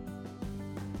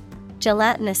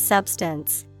 gelatinous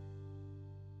substance.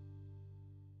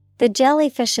 The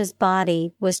jellyfish's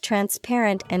body was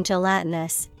transparent and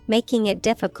gelatinous, making it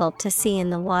difficult to see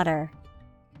in the water.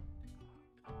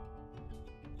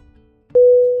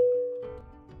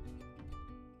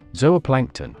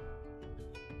 Zooplankton.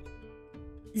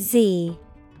 ZooPlankton.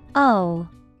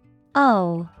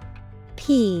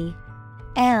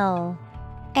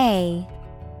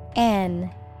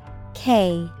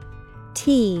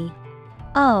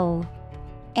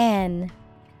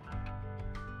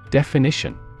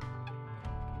 Definition: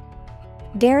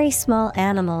 very small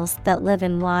animals that live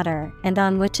in water and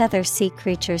on which other sea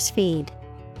creatures feed.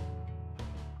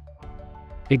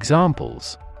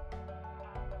 Examples: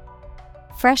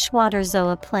 freshwater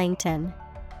zooplankton,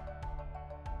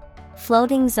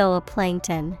 floating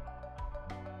zooplankton.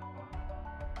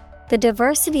 The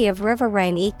diversity of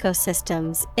riverine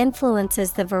ecosystems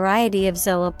influences the variety of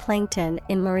zooplankton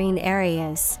in marine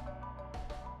areas.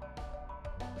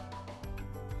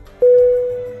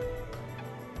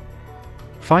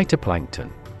 Phytoplankton.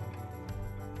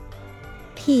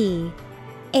 Phytoplankton.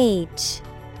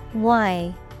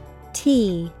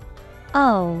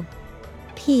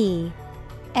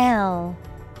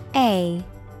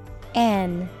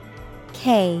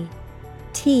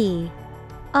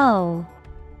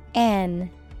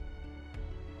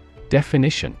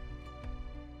 Definition: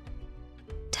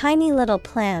 tiny little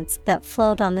plants that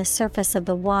float on the surface of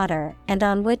the water and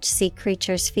on which sea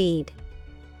creatures feed.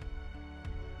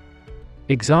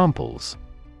 Examples: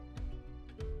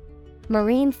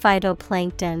 marine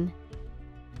phytoplankton,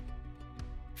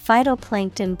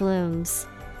 phytoplankton blooms.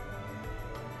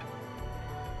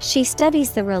 She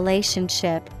studies the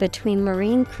relationship between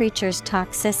marine creatures'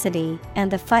 toxicity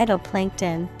and the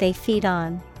phytoplankton they feed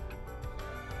on.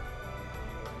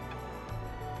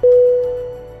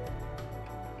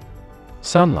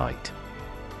 Sunlight.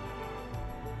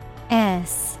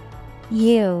 SUNLIGHT.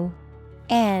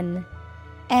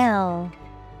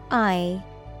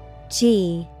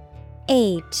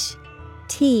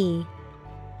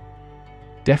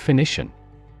 Definition: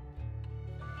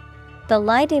 the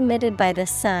light emitted by the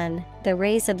sun, the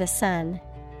rays of the sun.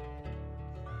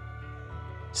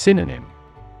 Synonym: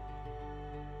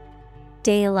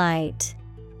 daylight,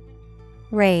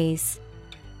 rays,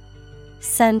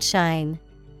 sunshine.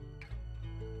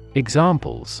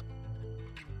 Examples: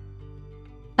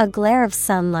 a glare of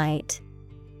sunlight,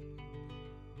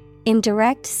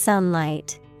 indirect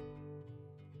sunlight.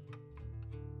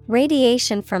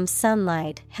 Radiation from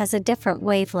sunlight has a different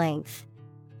wavelength.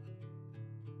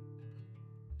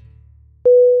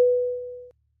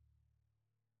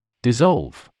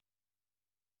 Dissolve.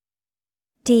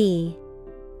 DISSOLVE.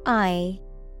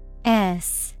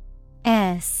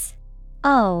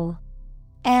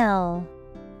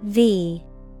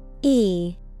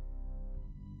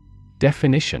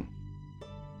 Definition: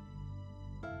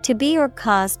 to be or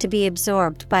cause to be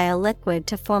absorbed by a liquid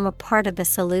to form a part of the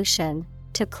solution,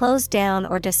 to close down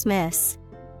or dismiss.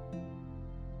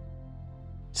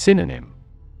 Synonym: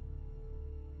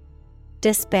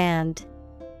 disband,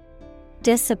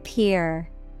 disappear,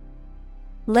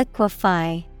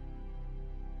 liquefy.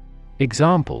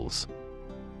 Examples: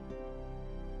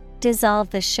 dissolve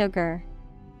the sugar,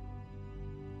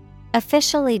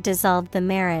 officially dissolve the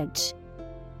marriage.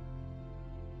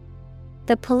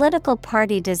 The political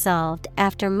party dissolved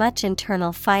after much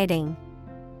internal fighting.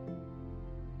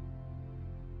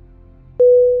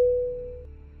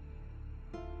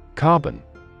 Carbon.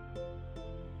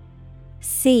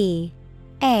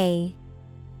 CARBON.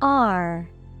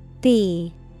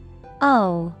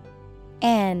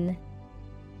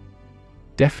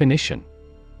 Definition: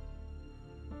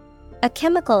 a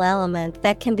chemical element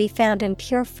that can be found in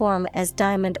pure form as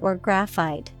diamond or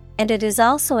graphite, and it is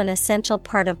also an essential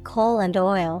part of coal and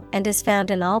oil and is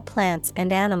found in all plants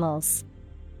and animals.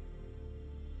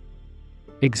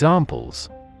 Examples: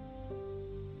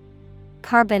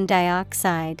 carbon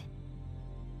dioxide,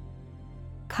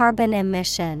 carbon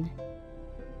emission.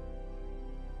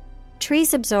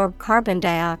 Trees absorb carbon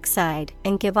dioxide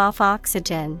and give off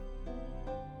oxygen.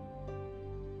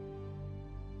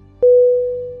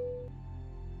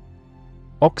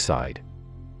 Oxide.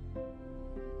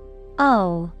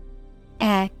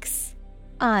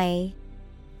 OXIDE.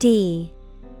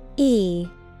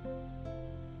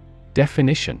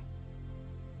 Definition: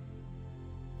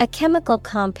 a chemical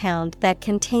compound that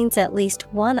contains at least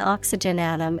one oxygen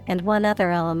atom and one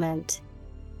other element.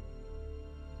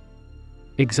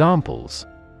 Examples: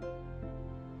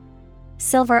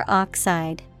 silver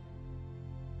oxide,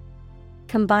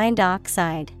 combined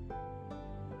oxide.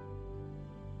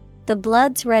 The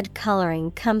blood's red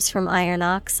coloring comes from iron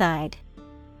oxide.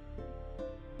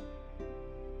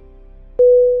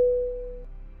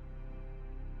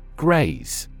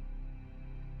 Graze.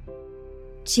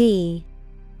 Graze.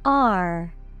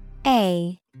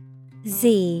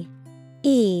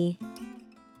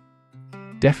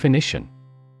 Definition: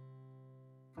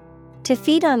 To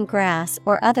feed on grass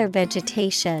or other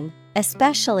vegetation,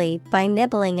 especially by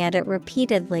nibbling at it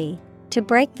repeatedly, to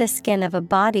break the skin of a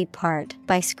body part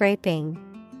by scraping.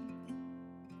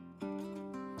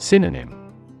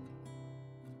 Synonym: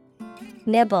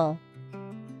 Nibble,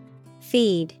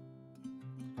 feed,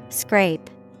 scrape.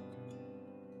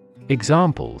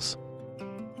 Examples: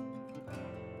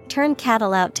 Turn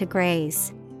cattle out to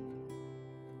graze.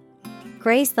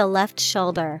 Graze the left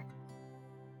shoulder.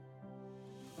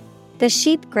 The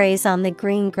sheep graze on the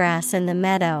green grass in the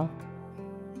meadow.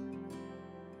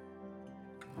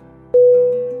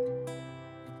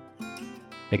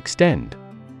 Extend.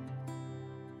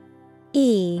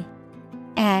 E-X-T-E-N-D.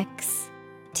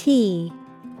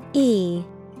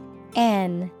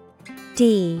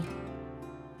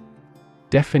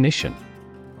 Definition: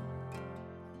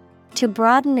 To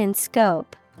broaden in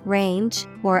scope, range,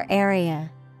 or area.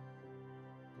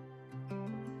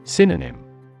 Synonym: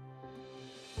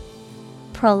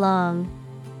 Prolong,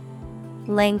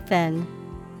 lengthen,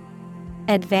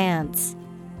 advance.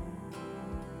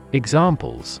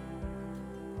 Examples: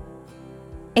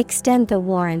 Extend the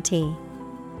warranty.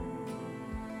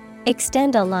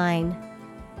 Extend a line.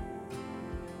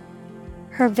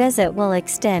 Her visit will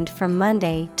extend from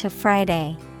Monday to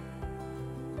Friday.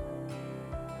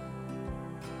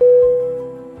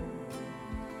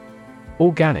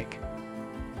 Organic.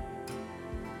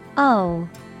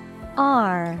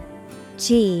 O-R-G-A-N-I-C.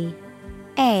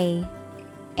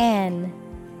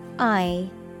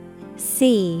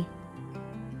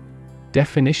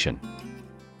 Definition: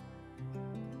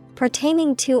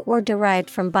 Pertaining to or derived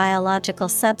from biological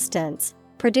substance,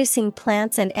 producing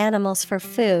plants and animals for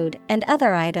food and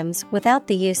other items without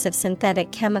the use of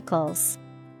synthetic chemicals.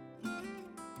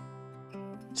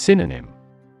 Synonym: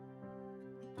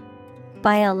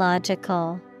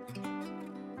 Biological.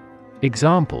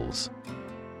 Examples: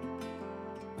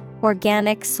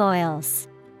 Organic soils.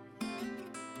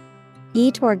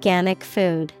 Eat organic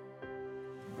food.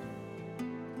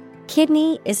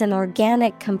 Kidney is an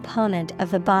organic component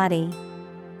of the body.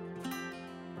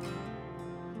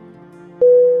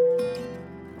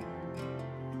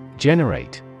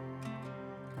 Generate.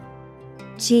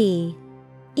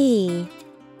 G-E-N-E-R-A-T-E.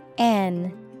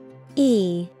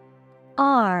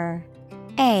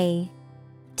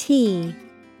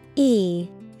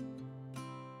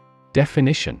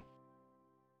 Definition: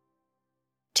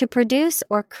 To produce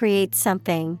or create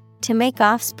something, to make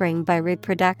offspring by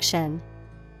reproduction.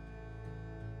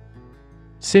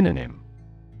 Synonym: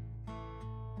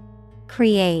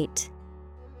 Create,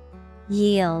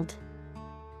 yield,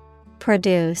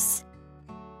 produce.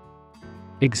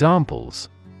 Examples: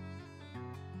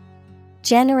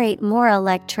 Generate more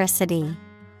electricity.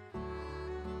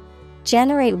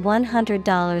 Generate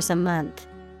 $100 a month.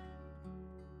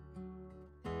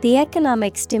 The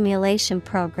economic stimulation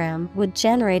program would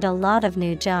generate a lot of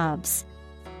new jobs.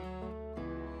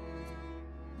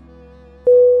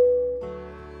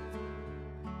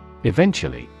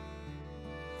 Eventually.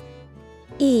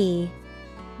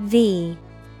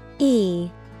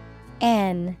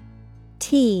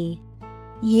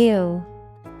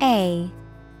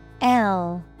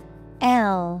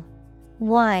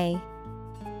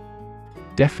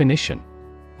 Definition: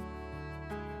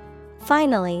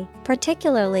 Finally,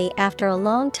 particularly after a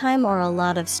long time or a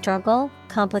lot of struggle,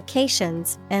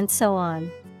 complications, and so on.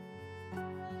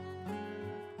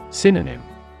 Synonym: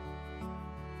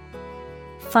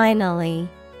 Finally,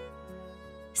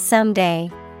 someday,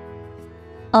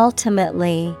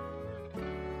 ultimately.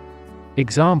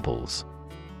 Examples: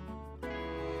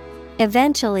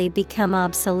 Eventually become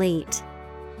obsolete.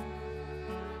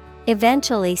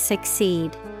 Eventually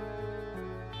succeed.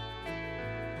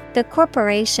 The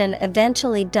corporation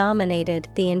eventually dominated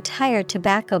the entire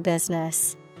tobacco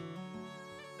business.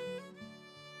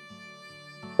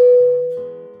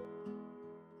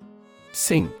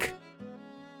 Sink.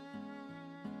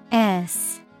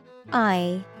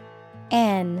 S-I-N-K.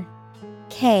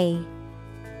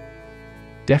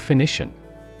 Definition: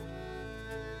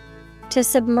 To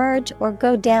submerge or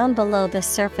go down below the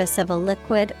surface of a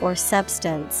liquid or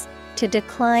substance, to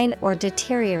decline or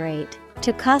deteriorate,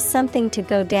 to cause something to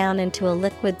go down into a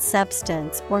liquid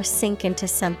substance or sink into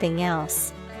something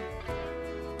else.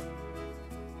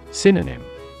 Synonym: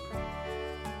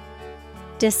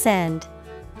 Descend,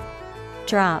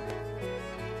 drop,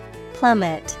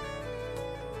 plummet.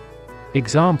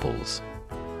 Examples: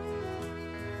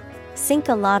 Sink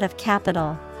a lot of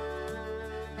capital.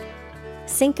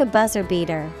 Sink a buzzer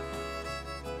beater.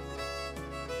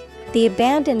 The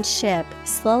abandoned ship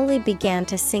slowly began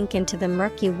to sink into the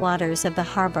murky waters of the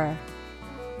harbor.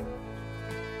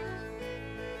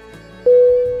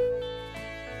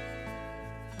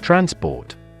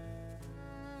 Transport.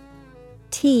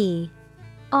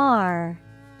 Transport.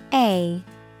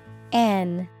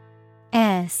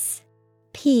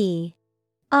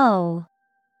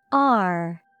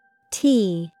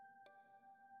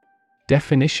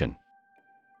 Definition.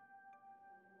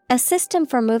 A system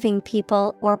for moving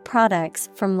people or products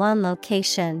from one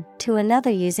location to another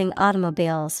using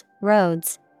automobiles,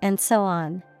 roads, and so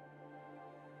on.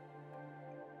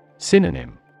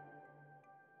 Synonym.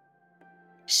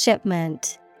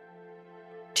 Shipment,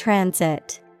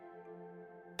 transit,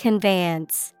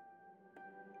 conveyance.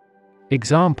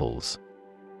 Examples.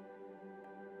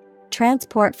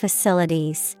 Transport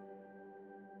facilities.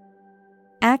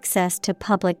 Access to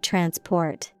public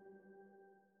transport.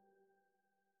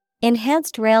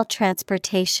 Enhanced rail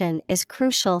transportation is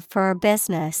crucial for our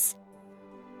business.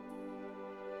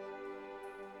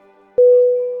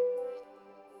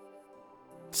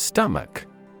 Stomach.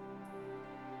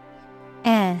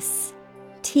 S-T-O-M-A-C-H.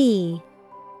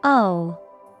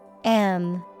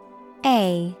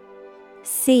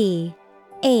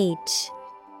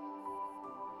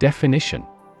 Definition.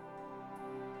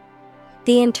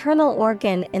 The internal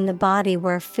organ in the body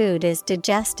where food is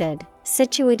digested,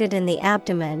 situated in the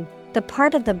abdomen, the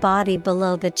part of the body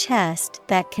below the chest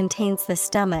that contains the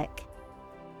stomach.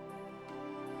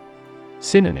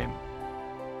 Synonym.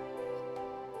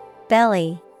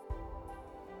 Belly,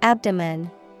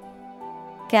 abdomen,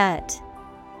 gut.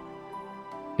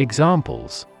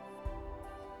 Examples.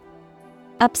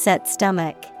 Upset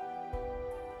stomach,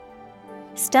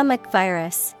 stomach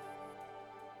virus.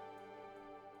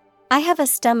 I have a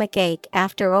stomach ache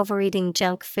after overeating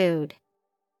junk food.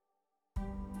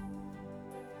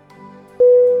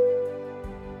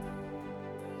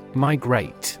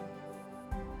 Migrate.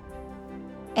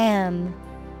 M-I-G-R-A-T-E.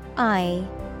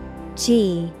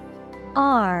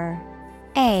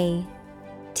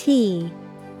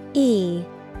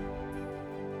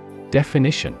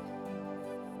 Definition.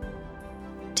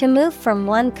 To move from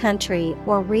one country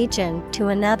or region to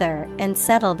another and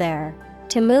settle there.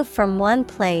 To move from one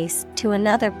place to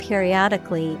another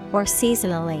periodically or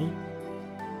seasonally.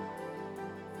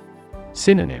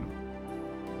 Synonym.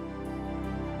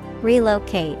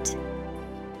 Relocate,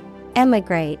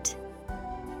 emigrate,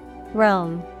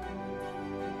 roam.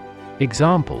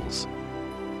 Examples.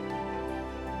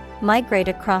 Migrate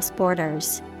across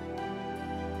borders.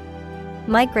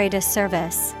 Migrate a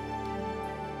service.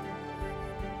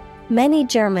 Many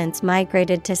Germans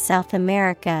migrated to South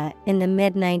America in the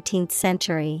mid-19th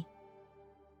century.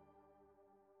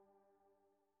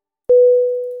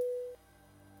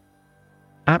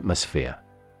 Atmosphere.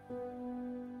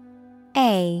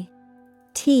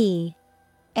 A-T-M-O-S-P-H-E-R-E.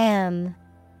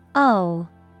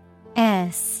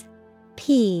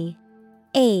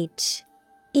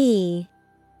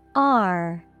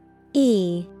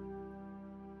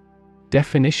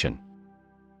 Definition.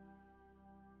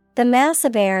 The mass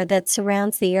of air that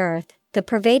surrounds the earth, the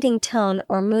pervading tone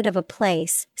or mood of a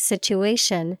place,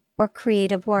 situation, or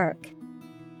creative work.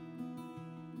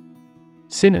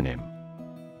 Synonym.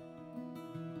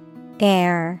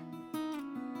 Air,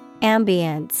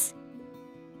 ambience,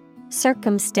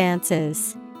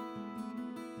 circumstances.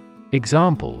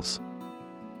 Examples.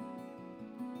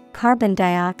 Carbon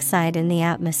dioxide in the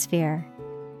atmosphere.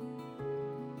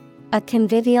 A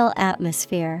convivial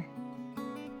atmosphere.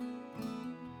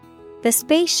 The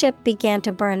spaceship began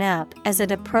to burn up as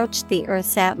it approached the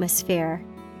Earth's atmosphere.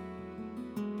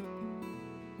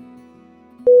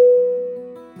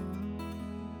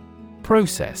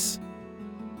 Process.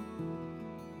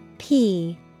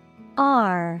 P-R-O-C-E-S-S.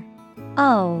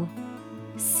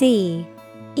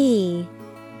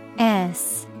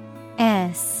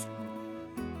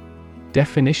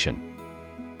 Definition.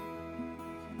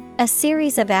 A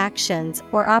series of actions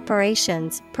or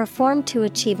operations performed to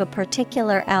achieve a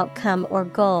particular outcome or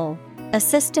goal. A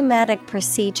systematic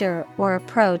procedure or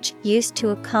approach used to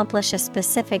accomplish a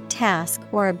specific task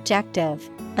or objective.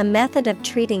 A method of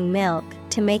treating milk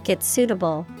to make it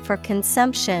suitable for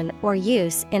consumption or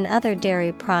use in other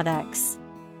dairy products.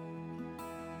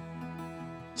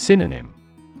 Synonym.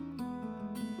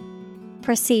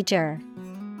 Procedure,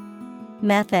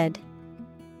 method,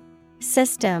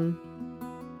 system.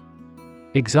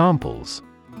 Examples.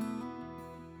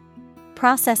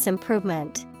 Process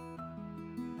improvement.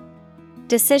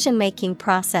 Decision-making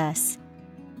process.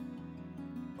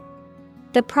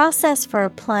 The process for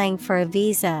applying for a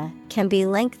visa can be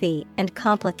lengthy and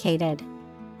complicated.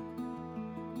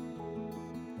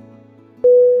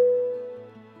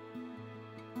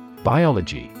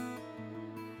 Biology.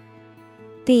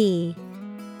 Biology.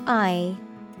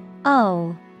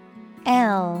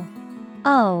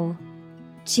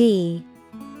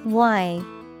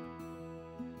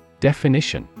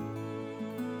 Definition: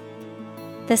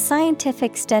 The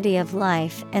scientific study of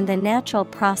life and the natural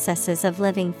processes of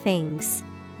living things.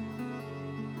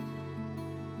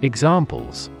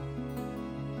 Examples: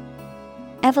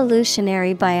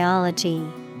 Evolutionary biology,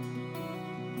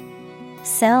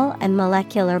 cell and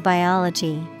molecular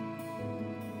biology.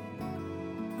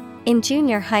 In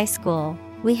junior high school,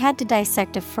 we had to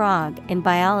dissect a frog in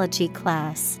biology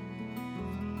class.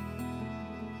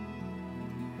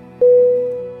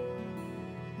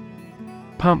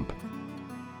 Pump.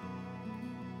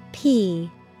 P-U-M-P.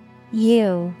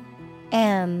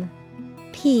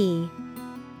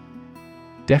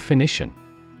 Definition: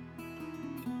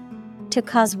 To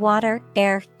cause water,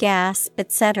 air, gas,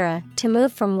 etc. to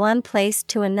move from one place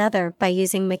to another by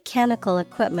using mechanical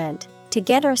equipment, to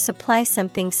get or supply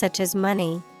something such as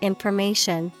money,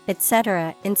 information,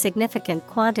 etc. in significant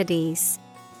quantities.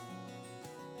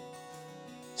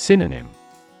 Synonym: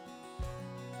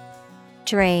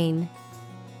 Drain,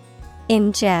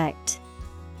 inject,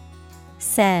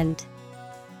 send.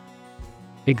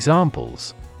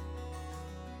 Examples: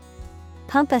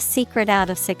 Pump a secret out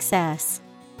of success.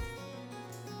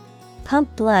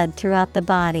 Pump blood throughout the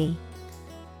body.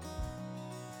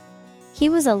 He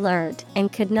was alert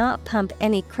and could not pump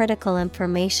any critical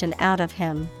information out of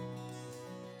him.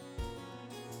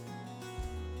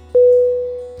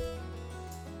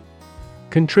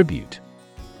 Contribute.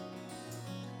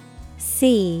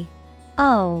 C-O-N-T-R-I-B-U-T-E.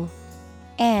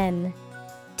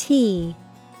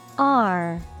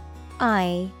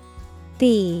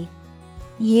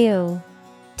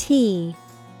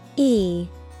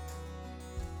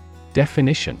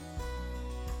 Definition: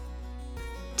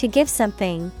 To give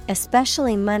something,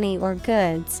 especially money or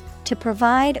goods, to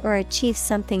provide or achieve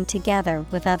something together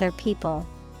with other people.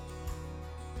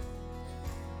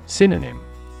 Synonym: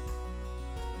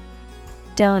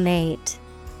 Donate,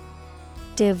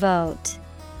 devote,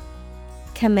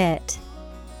 commit.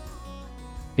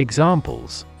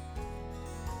 Examples: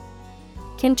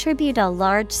 Contribute a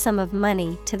large sum of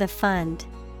money to the fund.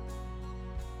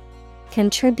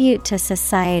 Contribute to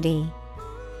society.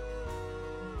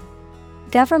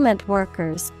 Government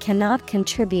workers cannot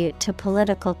contribute to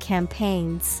political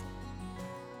campaigns.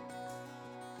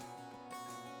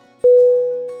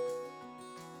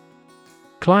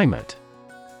 Climate.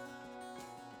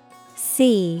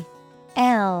 C-L-I-M-A-T-E.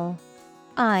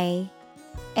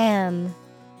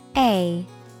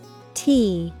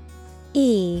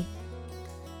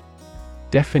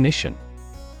 Definition: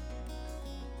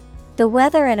 The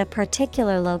weather in a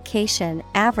particular location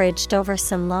averaged over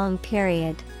some long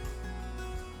period.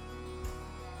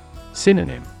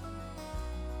 Synonym: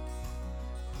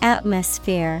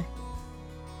 Atmosphere,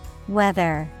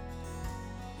 weather,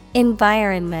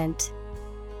 environment.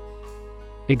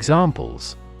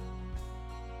 Examples: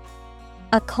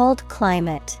 A cold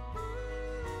climate.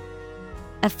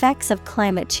 Effects of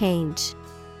climate change.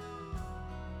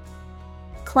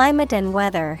 Climate and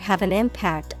weather have an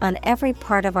impact on every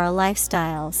part of our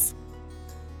lifestyles.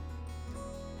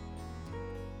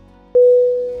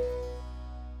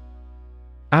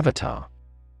 Avatar.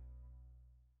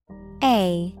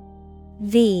 A-V-A-T-A-R.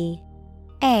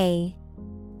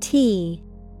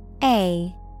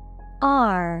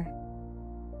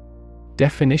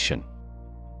 Definition: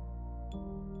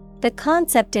 The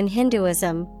concept in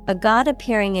Hinduism, a god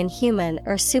appearing in human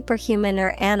or superhuman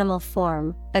or animal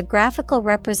form, a graphical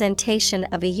representation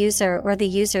of a user or the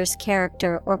user's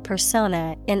character or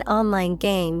persona in online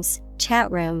games, chat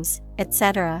rooms,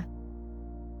 etc.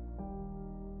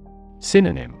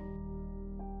 Synonym: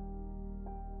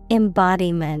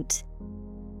 Embodiment,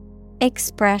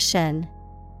 expression,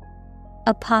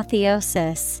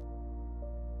 apotheosis.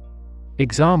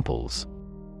 Examples: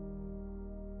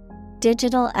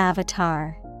 Digital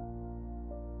avatar.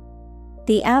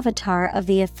 The avatar of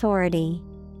the authority.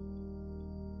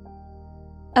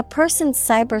 A person's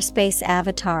cyberspace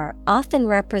avatar often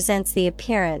represents the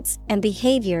appearance and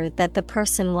behavior that the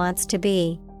person wants to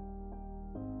be.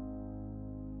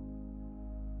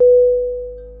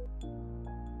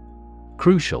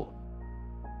 Crucial.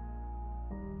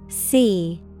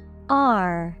 C-R-U-C-I-A-L.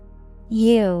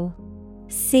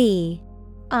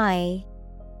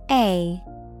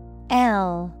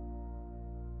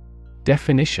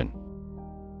 Definition: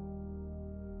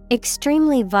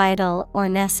 Extremely vital or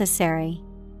necessary.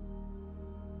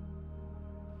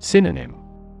 Synonym: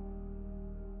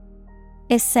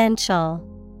 Essential,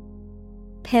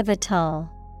 pivotal,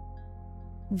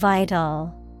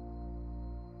 vital.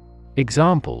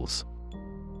 Examples: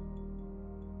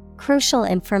 crucial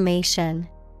information.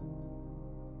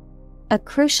 A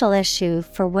crucial issue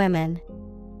for women.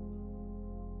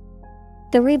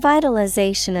 The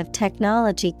revitalization of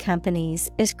technology companies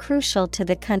is crucial to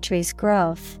the country's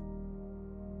growth.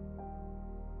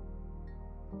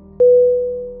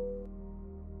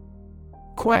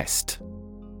 Quest.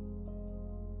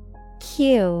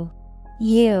 Q-U-E-S-T.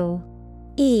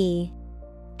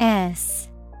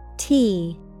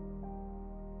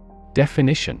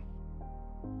 Definition: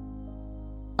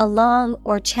 a long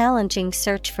or challenging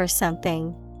search for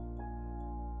something.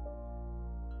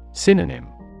 Synonym: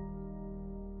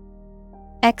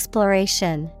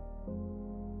 exploration,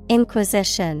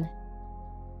 inquisition,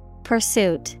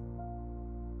 pursuit.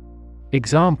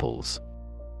 Examples: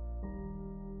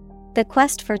 the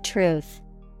quest for truth.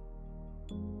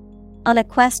 On a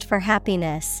quest for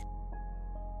happiness.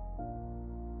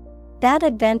 That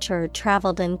adventurer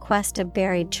traveled in quest of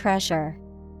buried treasure.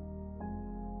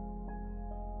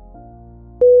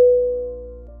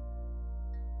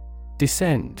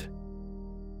 Descend.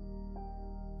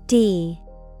 D-E-S-C-E-N-D.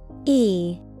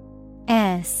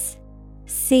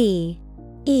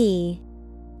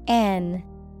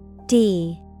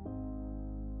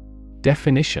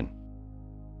 Definition: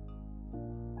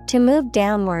 to move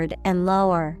downward and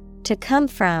lower, to come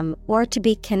from or to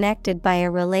be connected by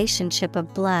a relationship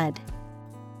of blood.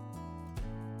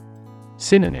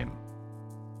 Synonym: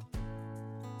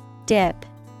 dip,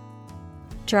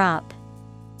 drop,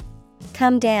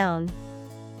 come down.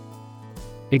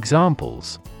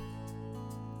 Examples: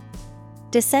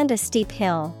 descend a steep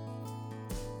hill.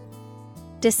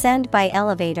 Descend by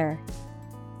elevator.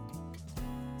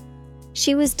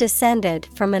 She was descended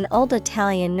from an old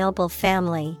Italian noble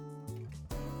family.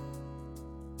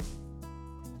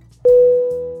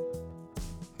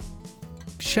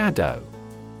 Shadow.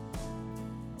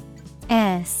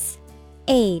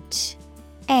 S-H-A-D-O-W.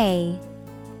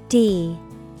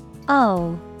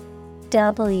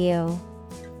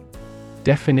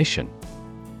 Definition: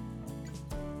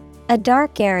 a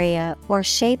dark area or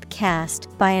shape cast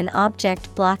by an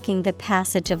object blocking the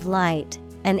passage of light,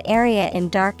 an area in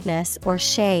darkness or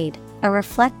shade, a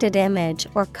reflected image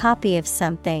or copy of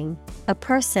something, a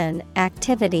person,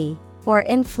 activity, or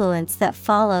influence that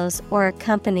follows or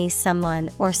accompanies someone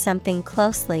or something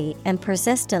closely and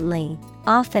persistently,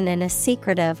 often in a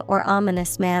secretive or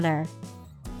ominous manner.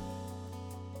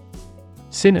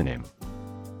 Synonym: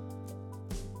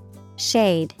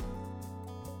 shade,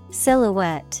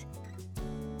 silhouette,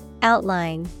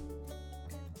 outline.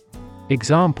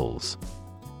 Examples: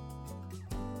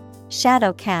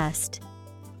 shadow cast,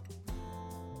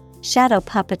 shadow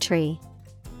puppetry.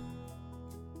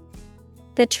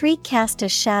 The tree cast a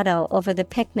shadow over the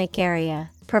picnic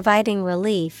area, providing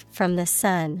relief from the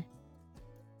sun.